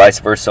 vice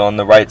versa on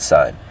the right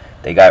side.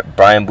 They got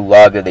Brian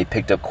Bulaga. They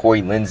picked up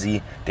Corey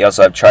Lindsey. They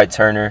also have Try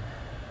Turner.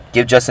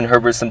 Give Justin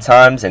Herbert some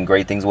times and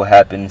great things will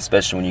happen,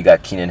 especially when you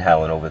got Keenan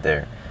Allen over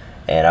there.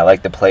 And I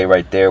like the play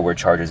right there where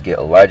Chargers get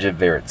Elijah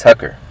Vera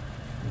Tucker.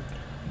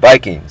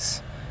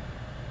 Vikings.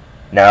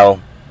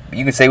 Now,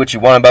 you can say what you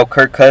want about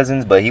Kirk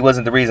Cousins, but he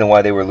wasn't the reason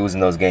why they were losing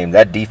those games.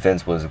 That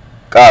defense was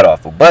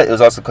god-awful. But it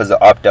was also because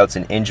of opt-outs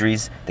and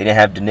injuries. They didn't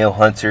have Danielle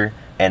Hunter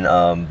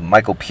and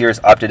Michael Pierce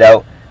opted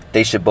out.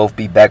 They should both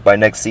be back by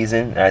next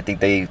season. And I think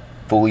they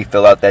fully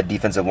fill out that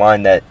defensive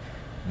line that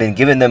been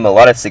giving them a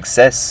lot of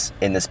success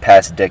in this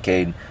past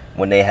decade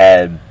when they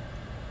had,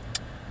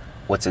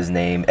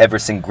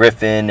 Everson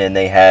Griffin, and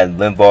they had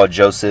Linval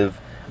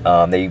Joseph.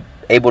 They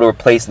able to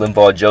replace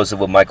Linval Joseph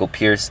with Michael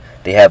Pierce.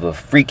 They have a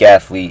freak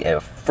athlete and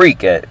a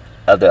freak at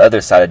the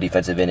other side of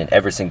defensive end in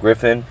Everson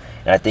Griffin.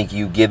 And I think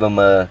you give him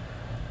a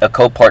a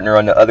co-partner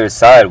on the other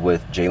side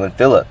with Jalen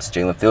Phillips.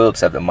 Jalen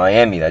Phillips out of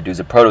Miami. That dude's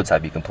a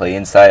prototype. He can play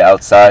inside,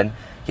 outside.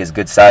 He has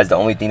good size. The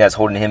only thing that's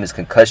holding him is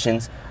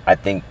concussions. I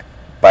think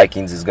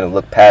Vikings is going to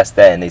look past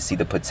that, and they see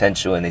the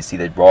potential and they see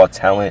the raw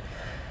talent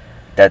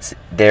that's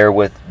there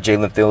with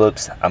Jalen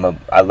Phillips.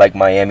 I like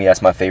Miami.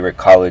 That's my favorite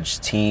college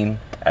team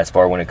as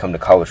far when it comes to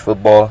college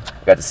football.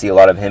 I got to see a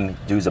lot of him.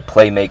 Dude's a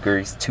playmaker.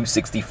 He's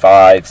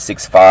 265,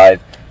 6'5".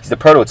 He's the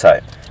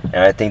prototype. And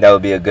I think that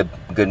would be a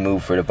good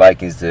move for the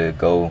Vikings to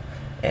go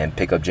and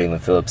pick up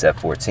Jalen Phillips at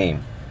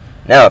 14.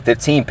 Now, at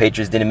 15,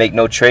 Patriots didn't make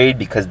no trade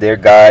because their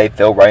guy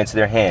fell right into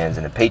their hands.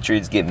 And the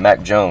Patriots get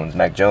Mac Jones.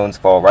 Mac Jones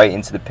fall right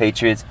into the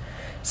Patriots.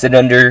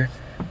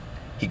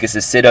 He gets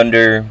to sit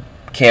under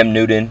Cam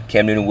Newton.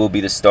 Cam Newton will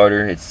be the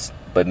starter.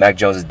 But Mac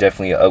Jones is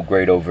definitely an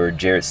upgrade over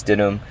Jarrett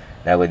Stidham.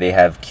 That way they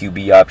have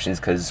QB options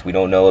because we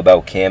don't know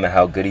about Cam and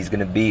how good he's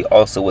going to be.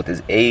 Also with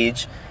his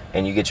age,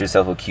 and you get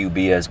yourself a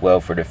QB as well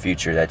for the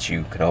future that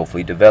you can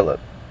hopefully develop.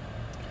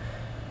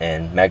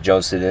 And Mac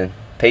Jones to the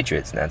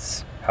Patriots, and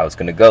that's how it's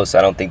going to go. So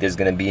I don't think there's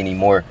going to be any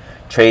more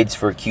trades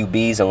for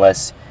QBs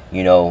unless,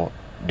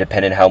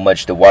 depending how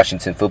much the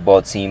Washington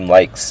football team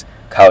likes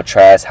Kyle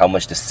Trask, how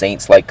much the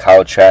Saints like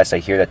Kyle Trask. I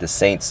hear that the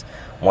Saints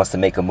wants to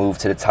make a move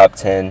to the top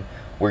 10.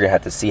 We're going to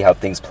have to see how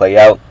things play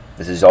out.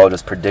 This is all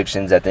just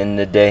predictions at the end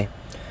of the day.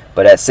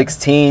 But at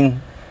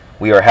 16,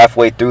 we are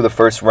halfway through the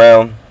first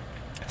round.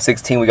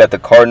 16, we got the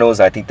Cardinals.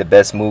 I think the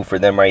best move for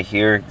them right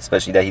here,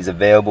 especially that he's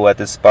available at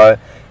this spot,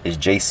 is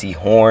J.C.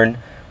 Horn.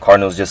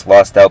 Cardinals just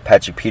lost out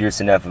Patrick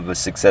Peterson after a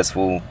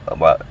successful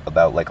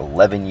about like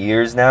 11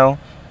 years now.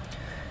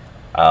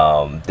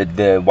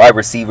 The wide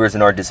receivers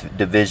in our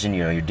division,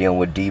 you're dealing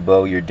with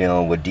Debo, you're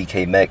dealing with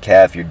DK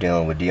Metcalf, you're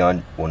dealing with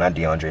not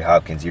DeAndre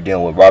Hopkins, you're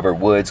dealing with Robert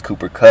Woods,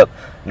 Cooper Kupp,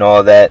 and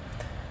all that.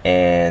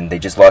 And they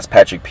just lost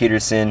Patrick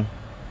Peterson.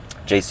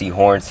 J.C.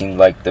 Horn seemed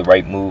like the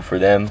right move for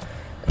them.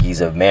 He's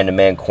a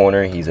man-to-man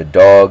corner. He's a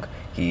dog.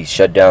 He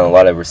shut down a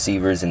lot of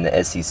receivers in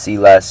the SEC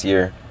last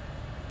year.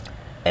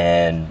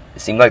 And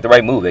it seemed like the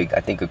right move. I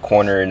think a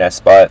corner in that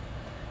spot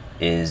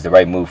is the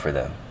right move for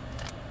them.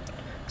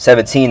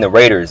 17, the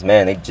Raiders.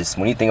 Man,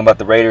 when you think about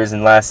the Raiders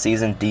in last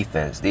season,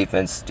 defense.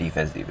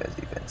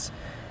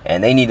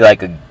 And they need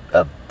like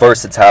a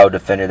versatile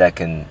defender that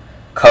can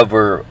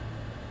cover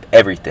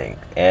everything.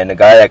 And the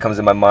guy that comes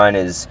to my mind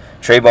is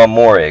Trayvon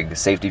Moehrig,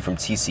 safety from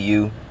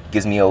TCU.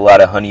 Gives me a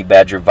lot of Honey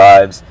Badger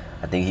vibes.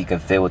 I think he can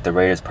fit with the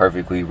Raiders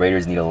perfectly.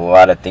 Raiders need a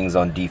lot of things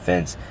on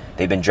defense.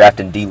 They've been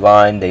drafting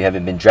D-line. They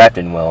haven't been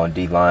drafting well on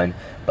D-line,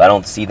 but I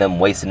don't see them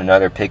wasting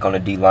another pick on a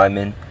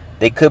D-lineman.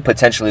 They could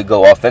potentially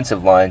go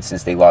offensive line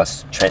since they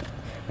lost Trent.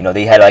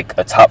 They had like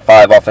a top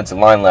 5 offensive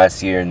line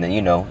last year, and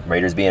then,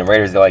 Raiders being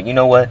Raiders, they're like, you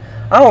know what?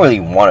 I don't really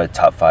want a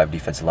top 5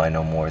 defensive line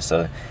no more.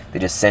 So they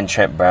just send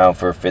Trent Brown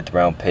for a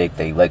 5th-round pick.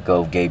 They let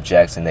go of Gabe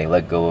Jackson. They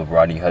let go of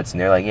Rodney Hudson.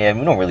 They're like, yeah,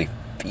 we don't really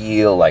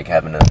feel like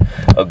having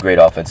a great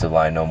offensive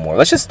line no more.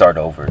 Let's just start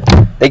over.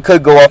 They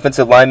could go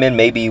offensive lineman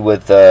maybe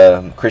with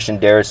Christian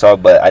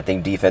Darrisaw, but I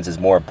think defense is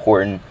more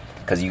important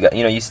because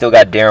you still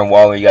got Darren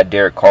Waller, you got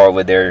Derek Carr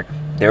over there.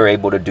 They're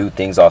able to do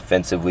things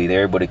offensively.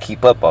 They're able to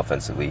keep up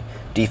offensively.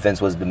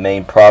 Defense was the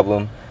main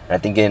problem. And I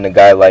think getting a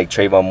guy like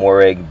Trayvon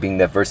Moehrig, being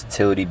that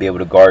versatility, be able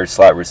to guard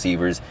slot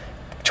receivers,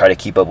 try to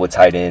keep up with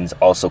tight ends,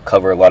 also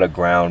cover a lot of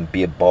ground,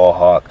 be a ball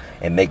hawk,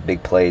 and make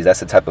big plays. That's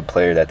the type of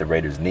player that the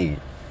Raiders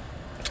need.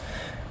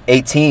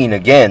 18,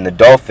 again, the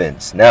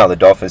Dolphins. Now, the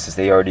Dolphins, since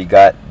they already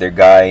got their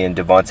guy in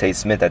Devontae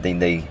Smith, I think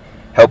they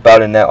help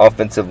out in that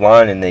offensive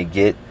line, and they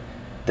get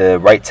the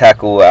right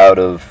tackle out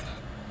of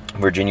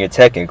Virginia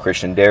Tech and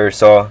Christian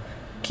Darrisaw.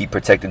 Keep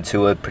protecting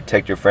Tua,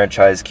 protect your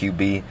franchise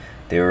QB.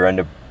 They were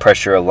under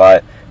pressure a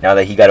lot. Now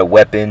that he got a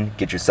weapon,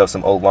 get yourself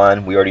some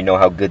O-line. We already know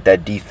how good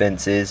that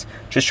defense is.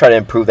 Just try to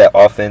improve that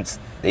offense.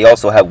 They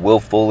also have Will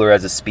Fuller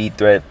as a speed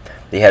threat.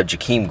 They have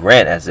Jakeem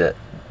Grant as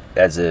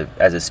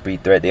a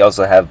speed threat. They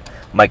also have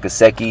Mike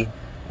Gesicki.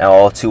 Now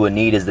all Tua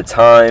need is the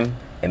time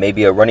and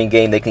maybe a running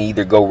game. They can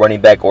either go running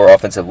back or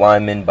offensive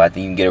lineman, but I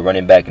think you can get a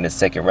running back in the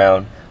second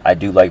round. I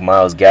do like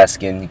Myles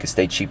Gaskin. You can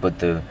stay cheap with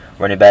the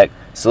running back.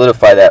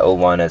 Solidify that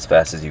O-line as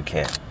fast as you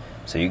can.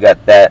 So you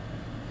got that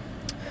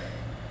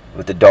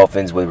with the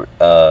Dolphins with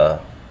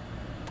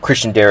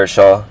Christian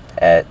Darrisaw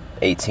at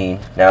 18.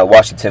 Now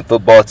Washington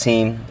football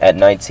team at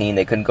 19.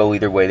 They couldn't go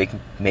either way. They can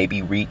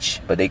maybe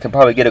reach, but they can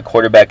probably get a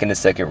quarterback in the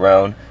second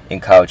round in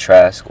Kyle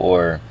Trask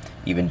or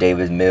even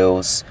David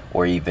Mills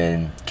or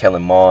even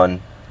Kellen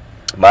Mond.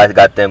 I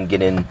got them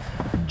getting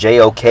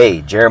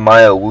JOK,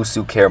 Jeremiah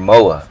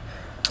Owusu-Koramoah,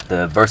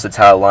 the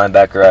versatile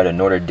linebacker out of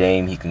Notre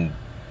Dame. He can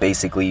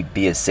basically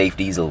be a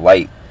safety. He's a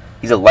light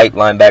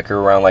linebacker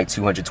around like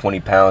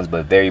 220 pounds,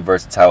 but very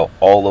versatile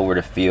all over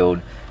the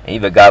field. And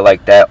even a guy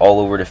like that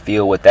all over the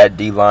field with that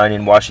D-line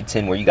in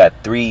Washington where you got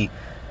 3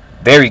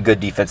 very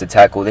good defensive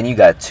tackles. Then you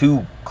got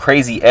 2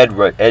 crazy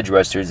edge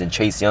rushers in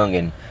Chase Young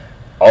and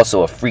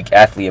also a freak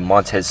athlete in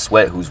Montez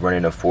Sweat who's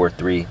running a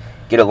 4.3.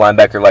 Get a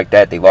linebacker like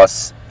that. They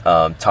lost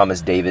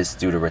Thomas Davis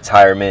due to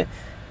retirement.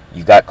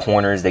 You got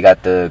corners. They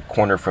got the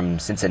corner from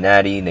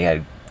Cincinnati. And they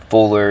had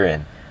Fuller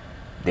and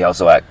They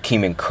also have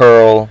Keeman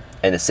Curl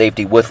and the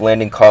safety with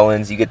Landon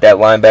Collins. You get that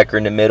linebacker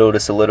in the middle to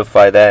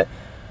solidify that.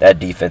 That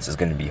defense is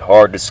going to be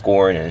hard to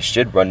score in, and it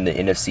should run the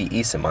NFC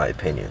East, in my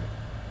opinion.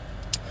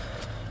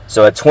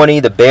 So at 20,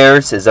 the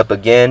Bears is up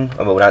again.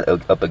 Well, not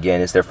up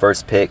again. It's their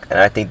first pick, and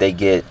I think they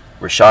get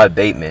Rashad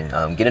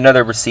Bateman. Get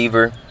another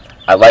receiver.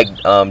 I like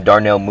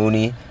Darnell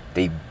Mooney.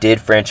 They did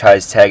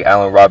franchise tag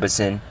Allen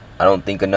Robinson. I don't think enough